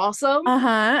astrologer also. Uh-huh.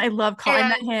 I love Call. I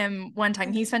met And him one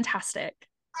time. He's fantastic.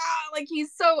 like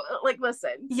he's so like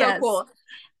listen, so Yes. cool.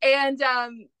 And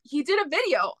he did a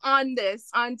video on this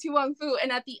on Tu Wong Fu,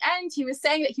 and at the end he was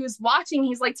saying that he was watching,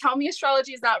 he's like, tell me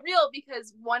astrology is not real,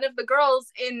 because one of the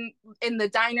girls in the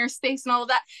diner space and all of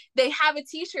that, they have a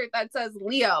t-shirt that says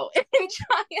Leo in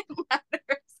giant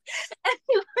letters. And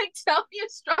he's like, tell me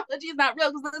astrology is not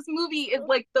real, because this movie is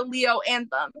like the Leo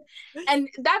anthem. And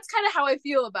that's kind of how I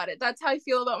feel about it. That's how I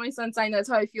feel about my sun sign. That's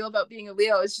how I feel about being a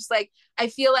Leo. It's just like, I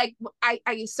feel like I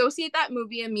associate that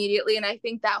movie immediately. And I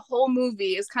think that whole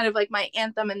movie is kind of like my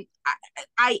anthem. And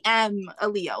I am a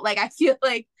Leo. Like, I feel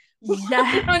like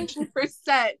 100%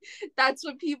 that's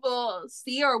what people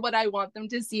see, or what I want them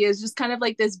to see, is just kind of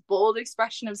like this bold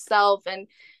expression of self and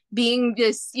being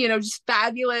this, you know, just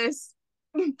fabulous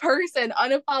person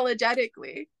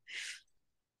unapologetically.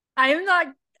 I am not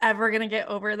ever gonna get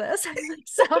over this. I'm like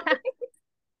so happy.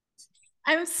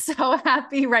 I'm so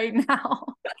happy right now.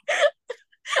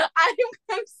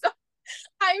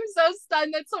 I'm so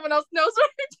stunned that someone else knows what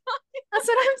you're talking. That's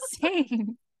what I'm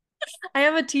saying. I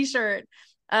have a t-shirt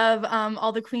of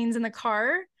all the queens in the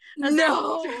car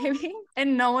driving,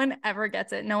 and no one ever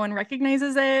gets it. No one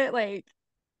recognizes it. Like,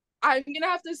 I'm gonna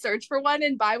have to search for one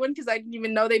and buy one, because I didn't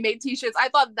even know they made t-shirts. I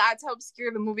thought that's how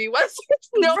obscure the movie was.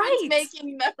 No one's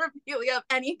making memorabilia of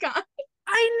any kind.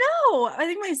 I know. I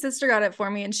think my sister got it for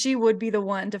me, and she would be the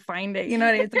one to find it. You know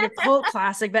what I mean? It's like a cult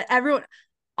classic, but everyone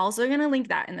also gonna link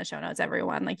that in the show notes,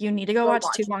 everyone. Like, you need to go watch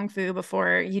Tu Wong Fu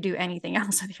before you do anything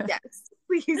else with your life. Yes,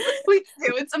 please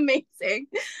do. It's amazing.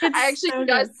 I actually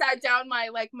just sat down my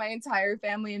entire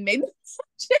family and made this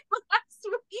last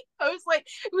week. I was like,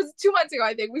 it was 2 months ago,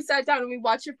 I think. We sat down and we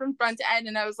watched it from front to end,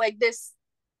 and I was like, this,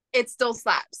 it still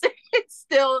slaps. It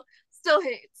still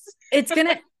hits. It's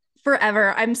gonna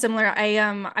forever. I'm similar.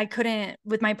 I couldn't,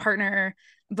 with my partner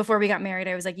before we got married,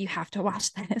 I was like, you have to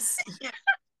watch this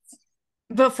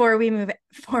before we move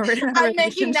forward in our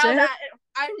relationship.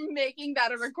 I'm making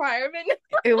that a requirement.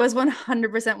 It was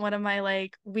 100% one of my,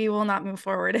 like, we will not move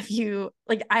forward if you,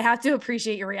 like, I have to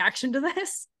appreciate your reaction to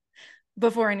this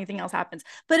before anything else happens.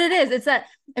 But it's that,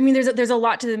 I mean, there's a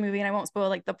lot to the movie, and I won't spoil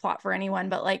like the plot for anyone,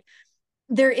 but like,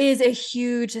 there is a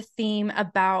huge theme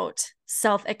about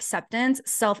self-acceptance,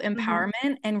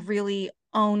 self-empowerment, and really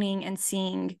owning and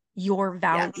seeing your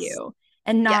value,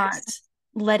 and not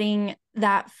letting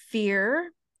that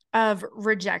fear of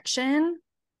rejection,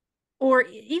 or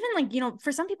even like, you know,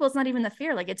 for some people, it's not even the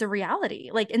fear, like it's a reality.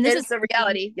 Like, and this is a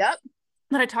reality. Yep.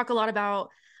 That I talk a lot about,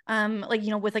 like, you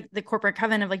know, with like the corporate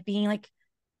coven of like being like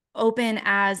open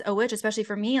as a witch, especially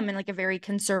for me, I'm in like a very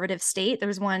conservative state.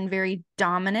 There's one very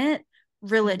dominant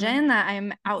religion that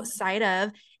I'm outside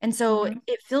of. And so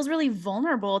it feels really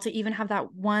vulnerable to even have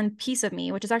that one piece of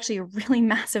me, which is actually a really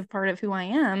massive part of who I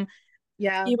am, be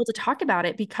able to talk about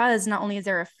it, because not only is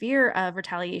there a fear of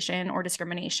retaliation or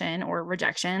discrimination or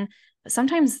rejection, but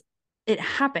sometimes it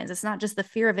happens. It's not just the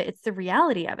fear of it, it's the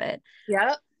reality of it.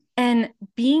 Yeah. And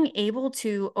being able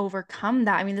to overcome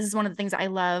that. I mean, this is one of the things I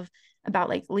love about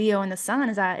like Leo and the sun,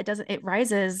 is that it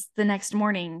rises the next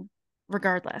morning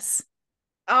regardless.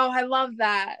 Oh, I love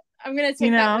that. I'm going to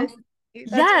take that with you.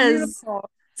 That's beautiful.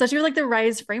 Especially with like the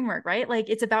rise framework, right? Like,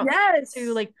 it's about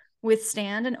to like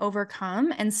withstand and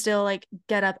overcome and still like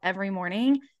get up every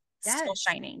morning, still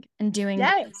shining and doing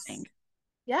amazing.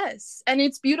 Yes. And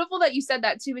it's beautiful that you said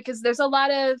that too, because there's a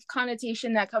lot of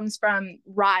connotation that comes from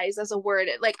rise as a word.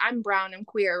 Like, I'm brown, I'm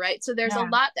queer, right? So there's a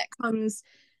lot that comes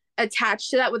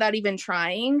attached to that without even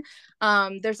trying.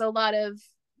 There's a lot of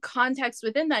context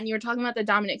within that. And you were talking about the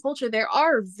dominant culture. There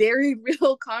are very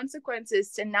real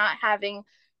consequences to not having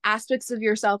aspects of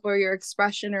yourself or your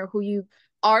expression or who you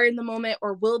are in the moment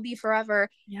or will be forever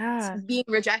being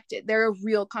rejected. There are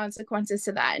real consequences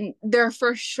to that. And there are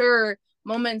for sure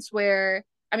moments where,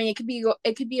 I mean, it could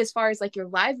be as far as like your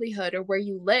livelihood or where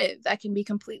you live that can be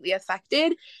completely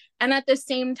affected. And at the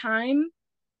same time,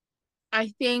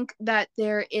 I think that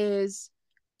there is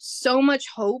so much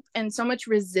hope and so much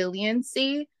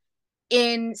resiliency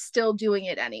in still doing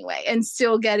it anyway and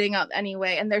still getting up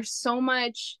anyway. And there's so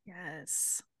much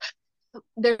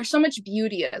there's so much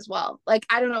beauty as well. Like,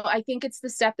 I don't know, I think it's the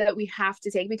step that we have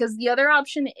to take, because the other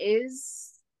option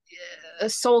is a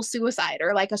soul suicide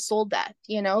or like a soul death,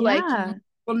 you know, like you Yeah.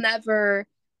 will never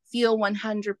feel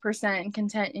 100%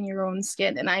 content in your own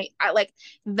skin. And I like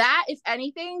that. If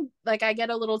anything, like, I get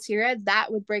a little teary-eyed. That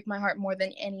would break my heart more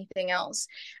than anything else.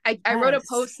 I wrote a Yes.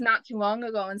 post not too long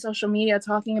ago on social media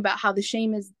talking about how the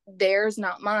shame is theirs,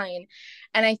 not mine.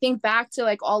 And I think back to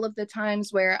like all of the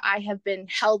times where I have been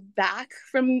held back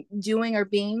from doing or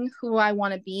being who I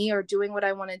want to be or doing what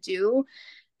I want to do.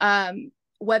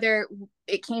 Whether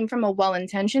it came from a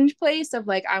well-intentioned place of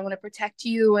like, I want to protect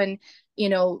you, and, you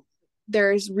know,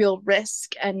 there's real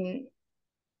risk and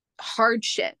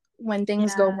hardship when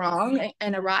things go Yeah. wrong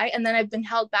and awry. And then I've been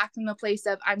held back from the place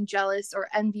of I'm jealous or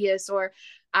envious or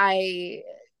I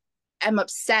am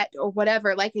upset or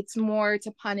whatever. Like, it's more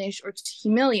to punish or to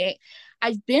humiliate.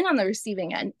 I've been on the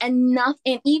receiving end, and nothing,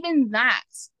 and even that,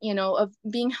 you know, of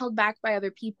being held back by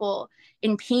other people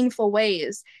in painful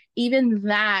ways, even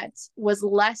that was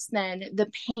less than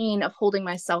the pain of holding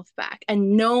myself back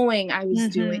and knowing I was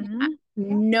doing that,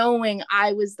 Mm-hmm. knowing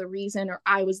I was the reason or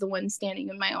I was the one standing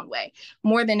in my own way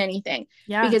more than anything.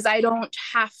 Yeah. Because I didn't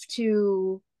have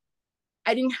to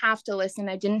listen.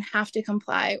 I didn't have to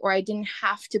comply, or I didn't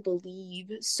have to believe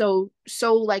so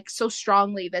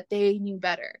strongly that they knew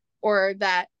better, or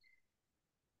that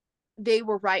they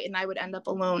were right and I would end up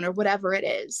alone, or whatever it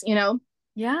is, you know?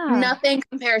 Yeah. Nothing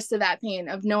compares to that pain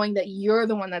of knowing that you're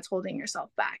the one that's holding yourself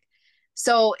back.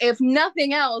 So if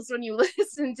nothing else, when you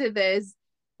listen to this,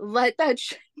 let that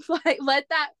fly, let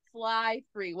that fly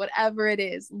free, whatever it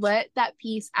is. Let that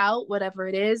piece out, whatever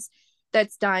it is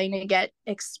that's dying to get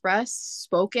expressed,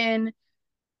 spoken,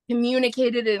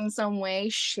 communicated in some way,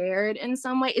 shared in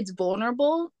some way. It's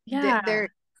vulnerable. Yeah.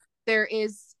 There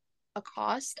is a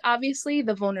cost, obviously,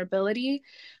 the vulnerability,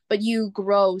 but you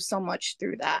grow so much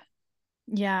through that.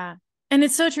 Yeah. And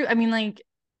it's so true. I mean, like,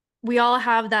 we all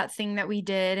have that thing that we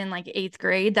did in like eighth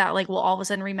grade that like we'll all of a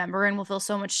sudden remember and we'll feel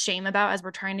so much shame about as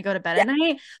we're trying to go to bed Yeah. at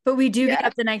night. But we do get Yeah.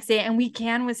 up the next day and we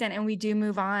can withstand and we do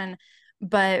move on.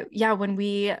 But yeah, when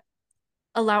we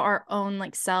allow our own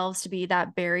like selves to be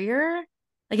that barrier,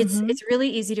 like Mm-hmm. it's really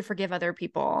easy to forgive other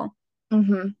people.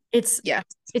 Mm-hmm. It's Yeah.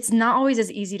 it's not always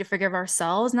as easy to forgive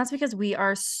ourselves, and that's because we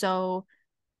are so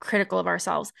critical of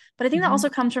ourselves. But I think that Mm-hmm. also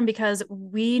comes from because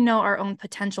we know our own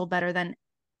potential better than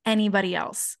anybody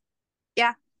else.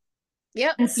 Yeah.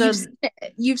 Yep. And so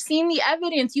You've seen the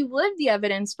evidence. You've lived the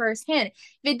evidence firsthand.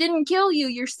 If it didn't kill you,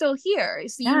 you're still here.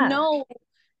 So yeah,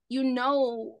 you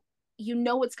know,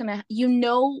 what's gonna,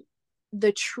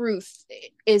 the truth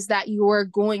is that you're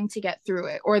going to get through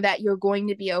it, or that you're going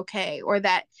to be okay, or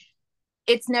that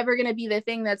it's never going to be the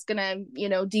thing that's going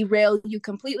to, derail you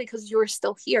completely, because you're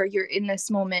still here. You're in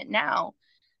this moment now.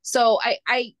 So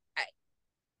I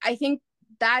think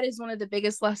that is one of the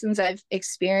biggest lessons I've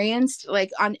experienced, like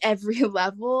on every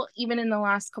level, even in the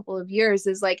last couple of years,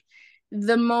 is like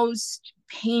the most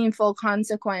painful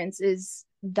consequence is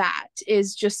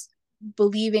just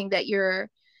believing that you're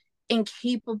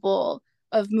incapable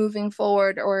of moving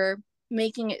forward or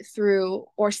making it through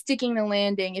or sticking the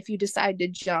landing if you decide to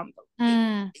jump.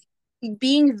 mm,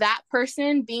 Being that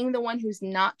person, being the one who's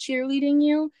not cheerleading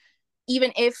you,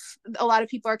 even if a lot of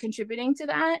people are contributing to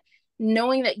that,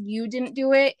 knowing that you didn't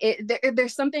do it,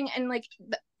 there's something. And like,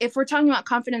 if we're talking about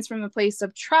confidence from a place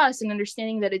of trust and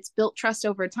understanding that it's built trust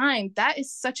over time, that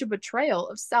is such a betrayal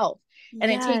of self.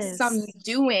 And it takes some yes.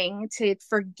 doing to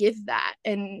forgive that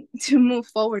and to move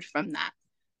forward from that.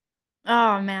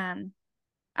 Oh man,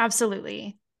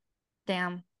 absolutely.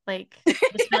 Damn. Like, I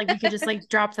just feel like we could just like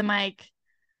drop the mic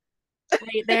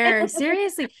right there.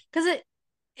 Seriously, because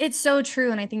it's so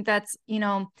true. And I think that's,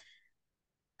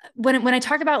 when I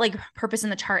talk about like purpose in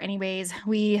the chart, anyways,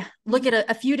 we look at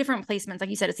a few different placements. Like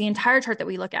you said, it's the entire chart that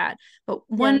we look at. But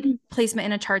Yeah. one placement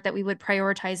in a chart that we would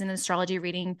prioritize in an astrology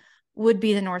reading would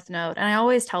be the North Node. And I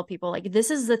always tell people, like,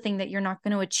 this is the thing that you're not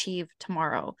going to achieve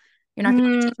tomorrow. You're not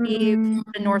going to achieve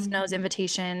the North Node's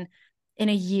invitation in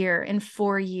a year, in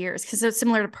 4 years, because it's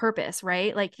similar to purpose,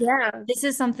 right? Like, Yeah. this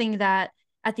is something that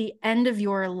at the end of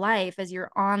your life, as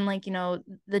you're on like,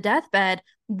 the deathbed,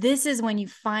 this is when you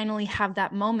finally have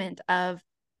that moment of,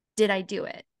 did I do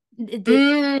it?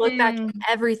 Did look back at Mm.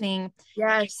 everything,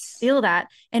 Yes. feel that.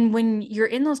 And when you're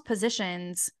in those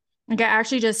positions, like I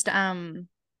actually just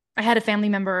I had a family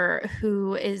member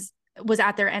who was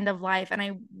at their end of life, and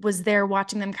I was there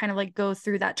watching them kind of like go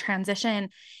through that transition.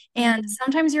 And Mm.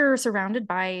 sometimes you're surrounded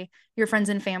by your friends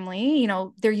and family,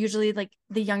 they're usually like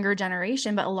the younger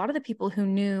generation, but a lot of the people who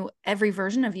knew every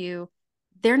version of you,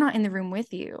 they're not in the room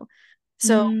with you.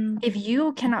 So Mm. if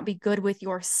you cannot be good with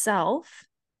yourself,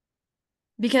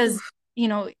 because, Oof. you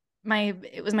know,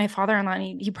 it was my father-in-law,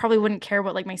 and he probably wouldn't care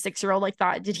what like my 6-year-old like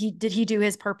thought. Did he do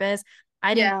his purpose?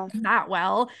 I didn't Yeah. do that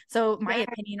well. So my Right.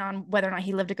 opinion on whether or not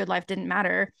he lived a good life didn't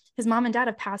matter. His mom and dad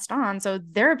have passed on, so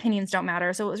their opinions don't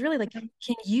matter. So it was really like,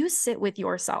 can you sit with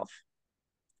yourself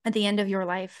at the end of your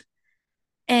life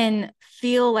and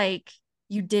feel like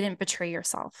you didn't betray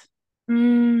yourself?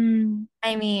 Mm,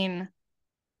 I mean,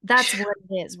 that's what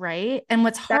it is, right? And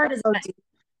what's hard that's is so that deep.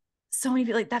 so many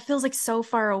people like that feels like so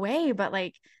far away, but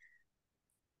like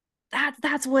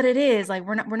that's what it is. Like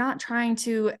we're not trying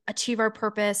to achieve our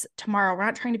purpose tomorrow. We're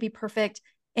not trying to be perfect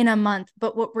in a month,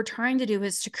 but what we're trying to do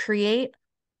is to create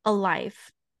a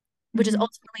life, which is Mhm.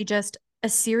 ultimately just a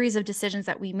series of decisions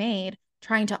that we made,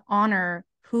 trying to honor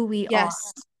who we are,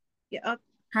 Yes. Yep.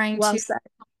 trying Well to said.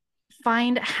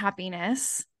 find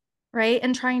happiness, right?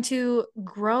 And trying to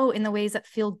grow in the ways that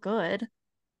feel good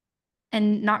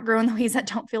and not grow in the ways that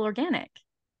don't feel organic.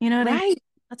 You know what I mean? Right.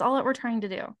 That's all that we're trying to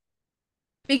do.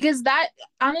 Because that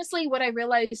honestly, what I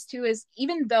realized too is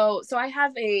even though, so I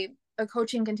have a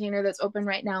coaching container that's open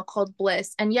right now called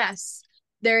Bliss. And yes,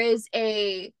 there is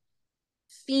a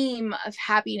theme of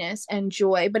happiness and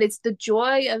joy, but it's the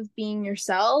joy of being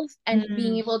yourself and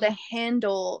being Mm, able to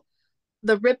handle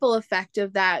the ripple effect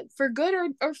of that for good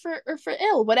or for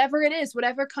ill, whatever it is,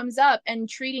 whatever comes up, and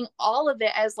treating all of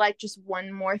it as like just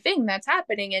one more thing that's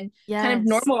happening and kind of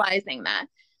yes. normalizing that.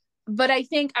 But I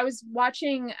think I was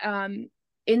watching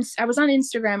I was on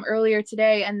Instagram earlier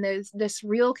today, and this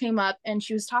reel came up, and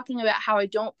she was talking about how I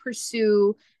don't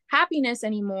pursue happiness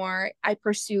anymore. I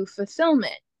pursue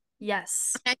fulfillment.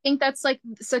 Yes. I think that's like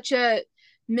such a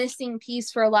missing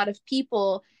piece for a lot of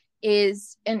people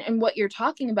is and what you're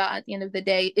talking about at the end of the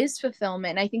day is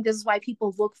fulfillment. And I think this is why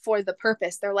people look for the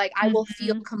purpose. They're like, I will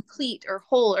feel Mhm. complete or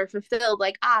whole or fulfilled.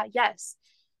 Like, yes.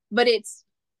 But it's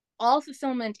all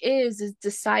fulfillment is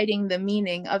deciding the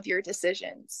meaning of your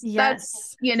decisions.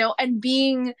 That's, Yes. and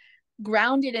being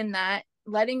grounded in that,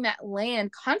 letting that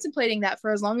land, contemplating that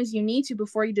for as long as you need to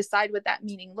before you decide what that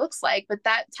meaning looks like. But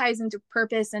that ties into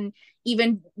purpose and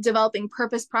even developing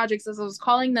purpose projects, as I was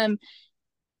calling them.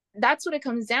 That's what it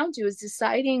comes down to, is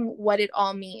deciding what it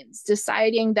all means,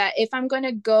 deciding that if I'm going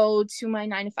to go to my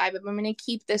 9 to 5, if I'm going to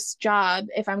keep this job,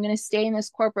 if I'm going to stay in this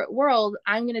corporate world,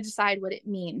 I'm going to decide what it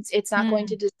means. It's not going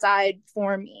to Mm. decide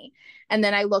for me. And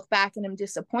then I look back and I'm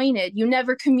disappointed. You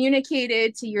never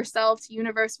communicated to yourself, to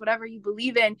universe, whatever you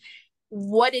believe in,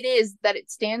 what it is that it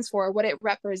stands for, what it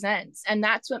represents. And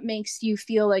that's what makes you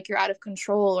feel like you're out of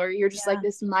control, or you're just like Yeah.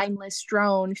 this mindless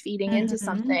drone feeding into Mhm.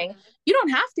 something. You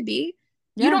don't have to be.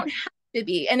 You Yeah. don't have to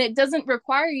be. And it doesn't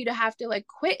require you to have to like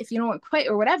quit if you don't want to quit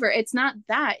or whatever. It's not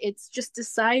that. It's just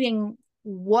deciding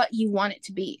what you want it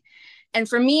to be. And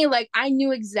for me, like, I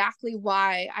knew exactly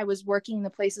why I was working the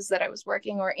places that I was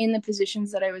working, or in the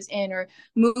positions that I was in, or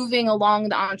moving along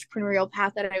the entrepreneurial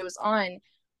path that I was on.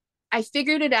 I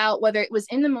figured it out, whether it was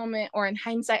in the moment or in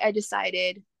hindsight. I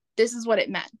decided this is what it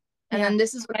meant. And Yeah. then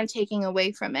this is what I'm taking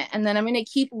away from it. And then I'm going to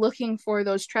keep looking for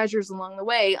those treasures along the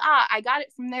way. I got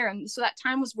it from there. And so that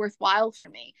time was worthwhile for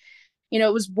me.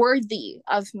 It was worthy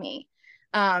of me.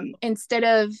 Instead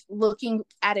of looking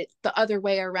at it the other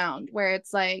way around, where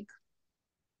it's like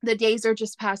the days are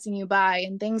just passing you by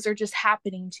and things are just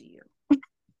happening to you.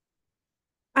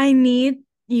 I need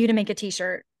you to make a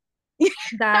t-shirt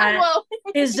that Well,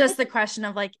 is just the question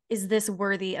of like, is this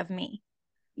worthy of me?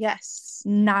 yes.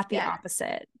 Not the Yes.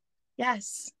 opposite.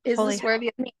 Yes. Is Holy this hell. worthy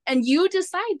of me? And you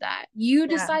decide that. You Yeah.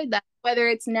 decide that, whether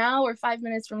it's now or 5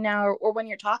 minutes from now, or when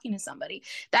you're talking to somebody.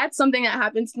 That's something that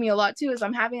happens to me a lot too, is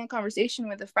I'm having a conversation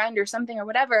with a friend or something or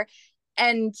whatever.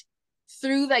 And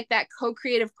through like that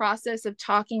co-creative process of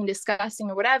talking,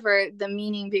 discussing or whatever, the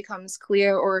meaning becomes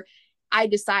clear, or I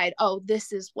decide, oh,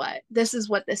 this is what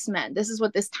this meant. This is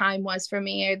what this time was for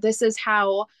me, or this is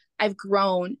how I've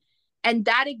grown. And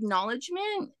that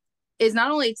acknowledgement is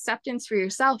not only acceptance for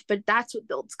yourself, but that's what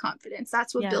builds confidence.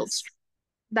 Yes.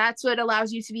 That's what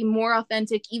allows you to be more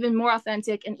authentic, even more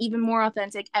authentic, and even more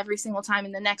authentic every single time,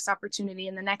 in the next opportunity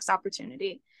and the next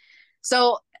opportunity.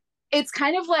 So it's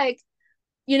kind of like,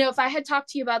 if I had talked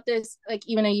to you about this like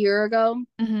even a year ago,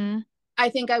 Mm-hmm. I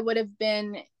think I would have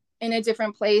been in a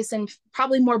different place and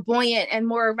probably more buoyant and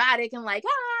more erratic and like,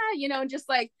 just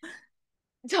like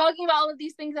talking about all of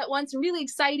these things at once and really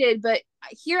excited. But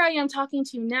here I am talking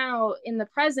to you now in the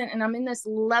present, and I'm in this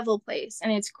level place,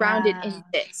 and it's grounded Yeah. in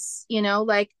this,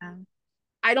 like Yeah.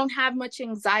 I don't have much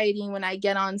anxiety when I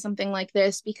get on something like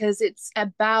this because it's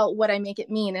about what I make it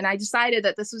mean. And I decided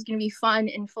that this was going to be fun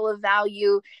and full of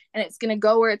value, and it's going to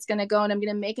go where it's going to go, and I'm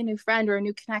going to make a new friend or a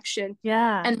new connection.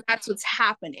 Yeah. And that's what's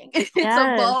happening. It's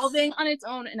Yes. evolving on its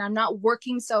own, and I'm not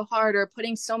working so hard or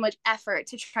putting so much effort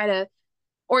to try to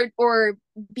or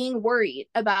being worried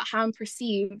about how I'm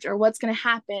perceived or what's going to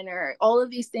happen or all of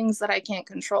these things that I can't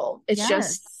control. It's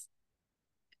just Yes.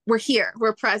 we're here,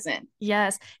 we're present.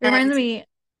 Yes. It And reminds me.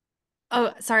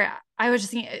 Oh, sorry. I was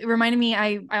just thinking, it reminded me,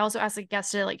 I also asked a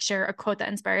guest to like share a quote that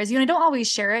inspires you. And I don't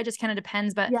always share it, just kind of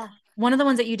depends. But yeah. one of the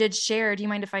ones that you did share, do you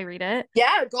mind if I read it?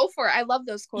 Yeah, go for it. I love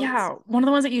those quotes. Yeah. One of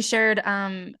the ones that you shared,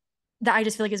 that I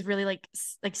just feel like is really like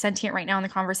sentient right now in the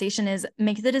conversation is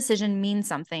make the decision mean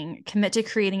something. Commit to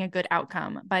creating a good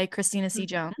outcome by Christina C.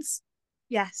 Jones.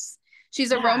 Yes.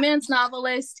 She's a Yeah. romance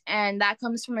novelist, and that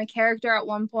comes from a character at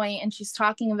one point, and she's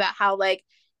talking about how like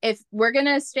if we're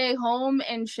gonna stay home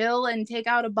and chill and take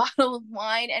out a bottle of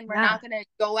wine and we're not gonna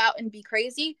go out and be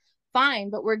crazy, fine,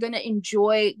 but we're gonna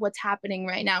enjoy what's happening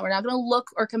right now. We're not gonna look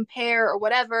or compare or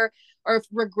whatever or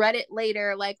regret it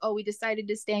later, like, oh, we decided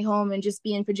to stay home and just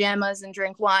be in pajamas and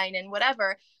drink wine and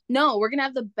whatever. No, we're gonna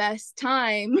have the best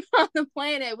time on the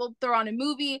planet. We'll throw on a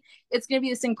movie. It's gonna be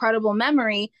this incredible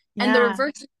memory. And the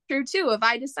reverse is true too. If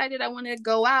I decided I wanted to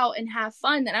go out and have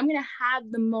fun, then I'm going to have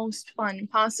the most fun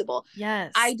possible.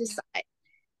 Yes. I decide.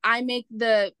 I make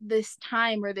this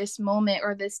time or this moment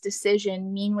or this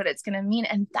decision mean what it's going to mean,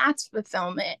 and that's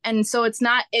fulfillment. And so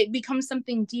it becomes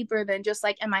something deeper than just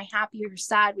like, am I happy or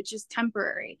sad, which is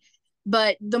temporary.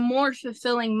 But the more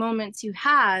fulfilling moments you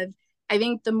have, I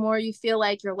think the more you feel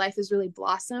like your life has really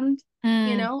blossomed,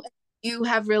 you know, you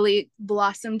have really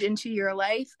blossomed into your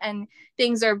life, and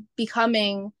things are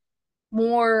becoming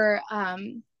more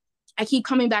I keep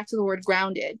coming back to the word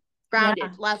grounded,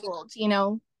 leveled, you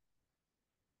know,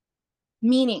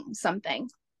 meaning something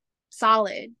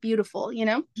solid, beautiful, you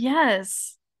know.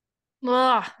 Yes.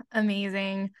 Ugh,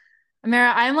 amazing.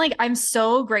 Amara, I'm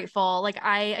so grateful. Like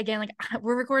again, like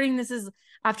we're recording, this is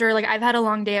after like I've had a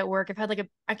long day at work. I've had like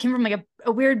I came from like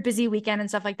a weird busy weekend and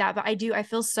stuff like that. But I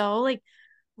feel so like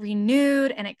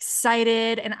renewed and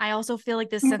excited. And I also feel like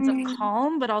this sense of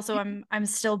calm, but also I'm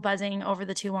still buzzing over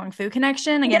the Tu Wong Fu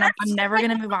connection. Again, I'm never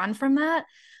gonna move on from that.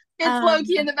 It's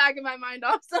low-key in the back of my mind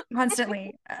also.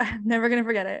 Constantly. Never gonna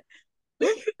forget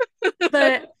it.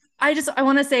 But I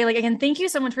want to say, like, again, thank you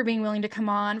so much for being willing to come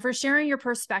on, for sharing your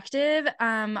perspective.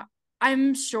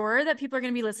 I'm sure that people are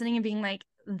going to be listening and being like,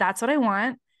 that's what I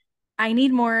want. I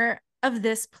need more of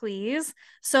this, please.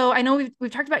 So I know we've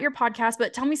talked about your podcast,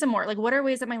 but tell me some more. Like, what are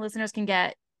ways that my listeners can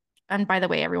get? And by the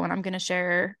way, everyone, I'm going to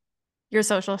share your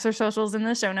socials in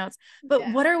the show notes.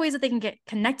 But what are ways that they can get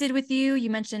connected with you? You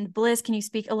mentioned Bliss. Can you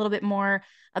speak a little bit more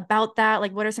about that?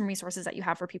 Like, what are some resources that you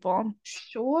have for people?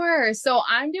 Sure. So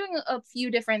I'm doing a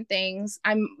few different things.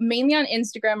 I'm mainly on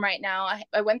Instagram right now.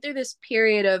 I went through this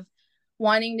period of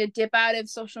wanting to dip out of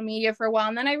social media for a while,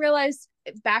 and then I realized,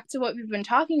 back to what we've been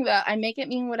talking about, I make it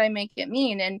mean what I make it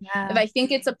mean. And if I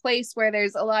think it's a place where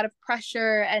there's a lot of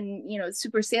pressure and, you know, it's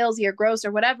super salesy or gross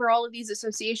or whatever, all of these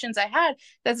associations I had,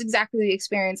 that's exactly the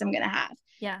experience I'm going to have.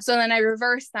 Yeah. So then I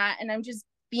reverse that, and I'm just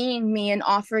being me and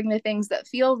offering the things that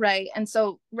feel right. And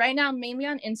so right now, mainly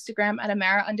on Instagram at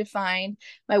Amara Undefined.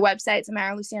 My website's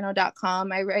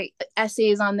amaraluciano.com. I write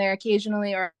essays on there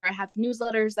occasionally, or I have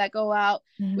newsletters that go out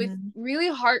with really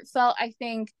heartfelt, I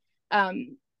think,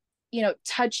 you know,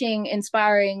 touching,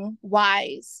 inspiring,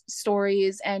 wise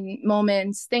stories and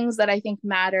moments, things that I think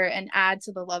matter and add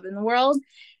to the love in the world.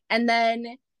 And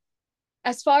then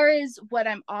as far as what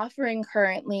I'm offering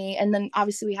currently, and then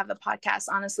obviously we have the podcast,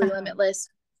 Honestly Limitless.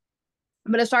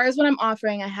 But as far as what I'm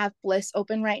offering, I have Bliss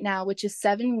open right now, which is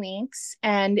 7 weeks.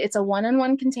 And it's a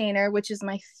one-on-one container, which is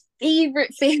my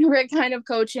favorite kind of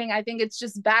coaching. I think it's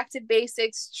just back to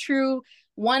basics, true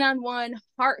one-on-one,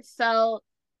 heartfelt,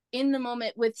 in the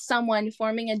moment with someone,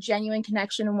 forming a genuine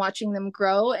connection and watching them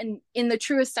grow, and in the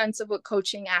truest sense of what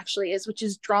coaching actually is, which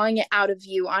is drawing it out of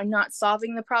you. I'm not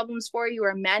solving the problems for you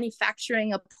or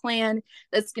manufacturing a plan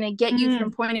that's going to get you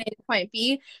from point A to point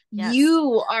B.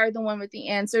 You are the one with the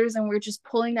answers, and we're just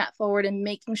pulling that forward and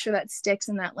making sure that sticks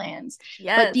and that lands.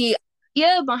 But the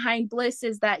idea behind Bliss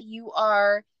is that you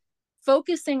are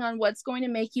focusing on what's going to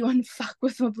make you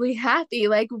unfuckably happy.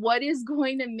 Like, what is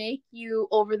going to make you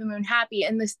over the moon happy?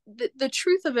 And the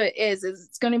truth of it is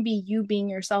it's going to be you being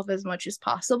yourself as much as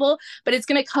possible, but it's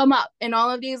going to come up in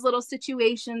all of these little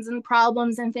situations and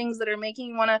problems and things that are making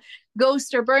you want to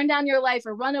ghost or burn down your life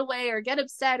or run away or get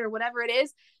upset or whatever it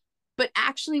is. But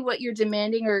actually what you're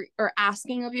demanding or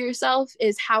asking of yourself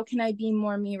is, how can I be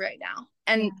more me right now?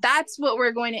 And that's what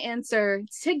we're going to answer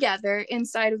together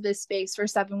inside of this space for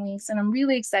 7 weeks. And I'm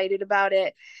really excited about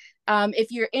it.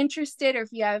 If you're interested, or if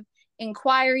you have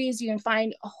inquiries, you can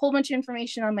find a whole bunch of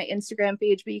information on my Instagram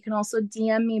page, but you can also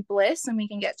DM me BLISS and we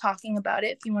can get talking about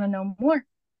it if you want to know more.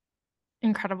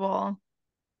 Incredible.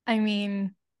 I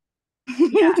mean,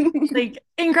 yeah, like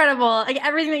incredible. Like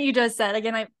everything that you just said.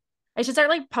 Again, I should start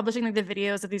like publishing like the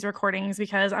videos of these recordings,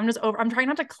 because I'm trying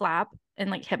not to clap and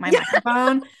like hit my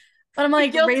microphone, but I'm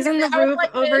like raising the roof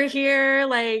like over here,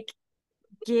 like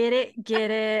get it.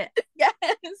 Yes.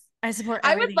 I support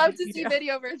I would love to see do.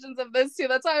 video versions of this too.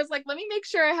 That's why I was like, let me make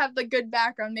sure I have the good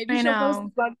background. Maybe I she'll post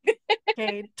one.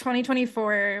 Okay,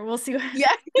 2024. We'll see what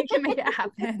Yeah. we can make it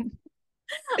happen.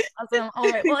 Awesome. All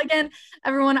right. Well, again,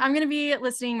 everyone, I'm going to be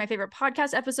listing my favorite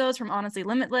podcast episodes from Honestly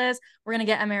Limitless. We're going to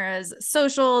get Amara's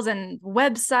socials and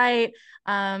website.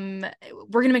 We're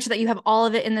going to make sure that you have all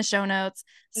of it in the show notes.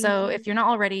 So if you're not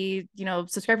already,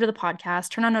 subscribe to the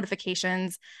podcast, turn on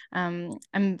notifications.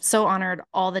 I'm so honored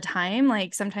all the time.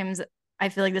 Like sometimes I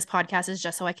feel like this podcast is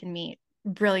just so I can meet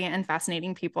brilliant and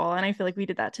fascinating people. And I feel like we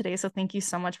did that today. So thank you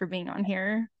so much for being on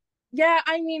here. Yeah,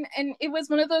 I mean, and it was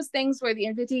one of those things where the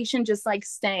invitation just like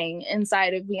staying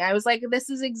inside of me. I was like, this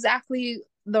is exactly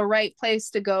the right place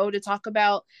to go to talk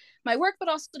about my work, but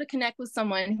also to connect with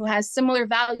someone who has similar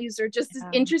values, or just is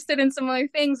interested in similar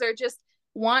things, or just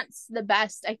wants the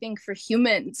best, I think, for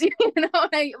humans. And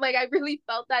I really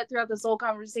felt that throughout this whole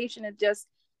conversation.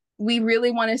 We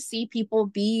really want to see people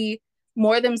be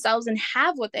more themselves and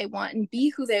have what they want and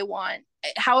be who they want,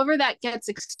 however that gets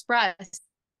expressed.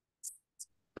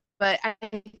 But I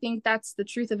think that's the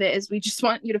truth of it, is we just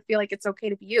want you to feel like it's okay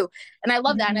to be you. And I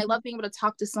love that. And I love being able to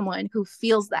talk to someone who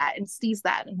feels that and sees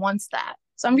that and wants that.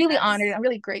 So I'm really honored. I'm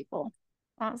really grateful.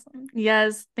 Awesome.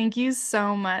 Yes. Thank you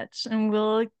so much. And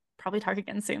we'll probably talk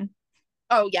again soon.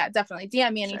 Oh, yeah, definitely.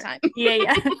 DM me anytime. Sure.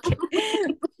 Yeah.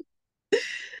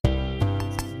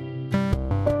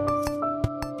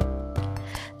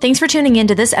 Thanks for tuning in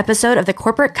to this episode of The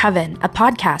Corporate Coven, a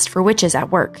podcast for witches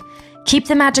at work. Keep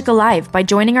the magic alive by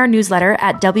joining our newsletter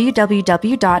at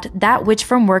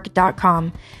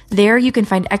www.thatwitchfromwork.com. There you can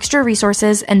find extra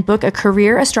resources and book a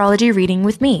career astrology reading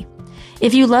with me.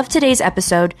 If you loved today's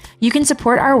episode, you can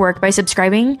support our work by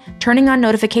subscribing, turning on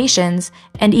notifications,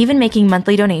 and even making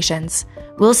monthly donations.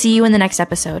 We'll see you in the next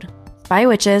episode. Bye,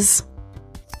 witches.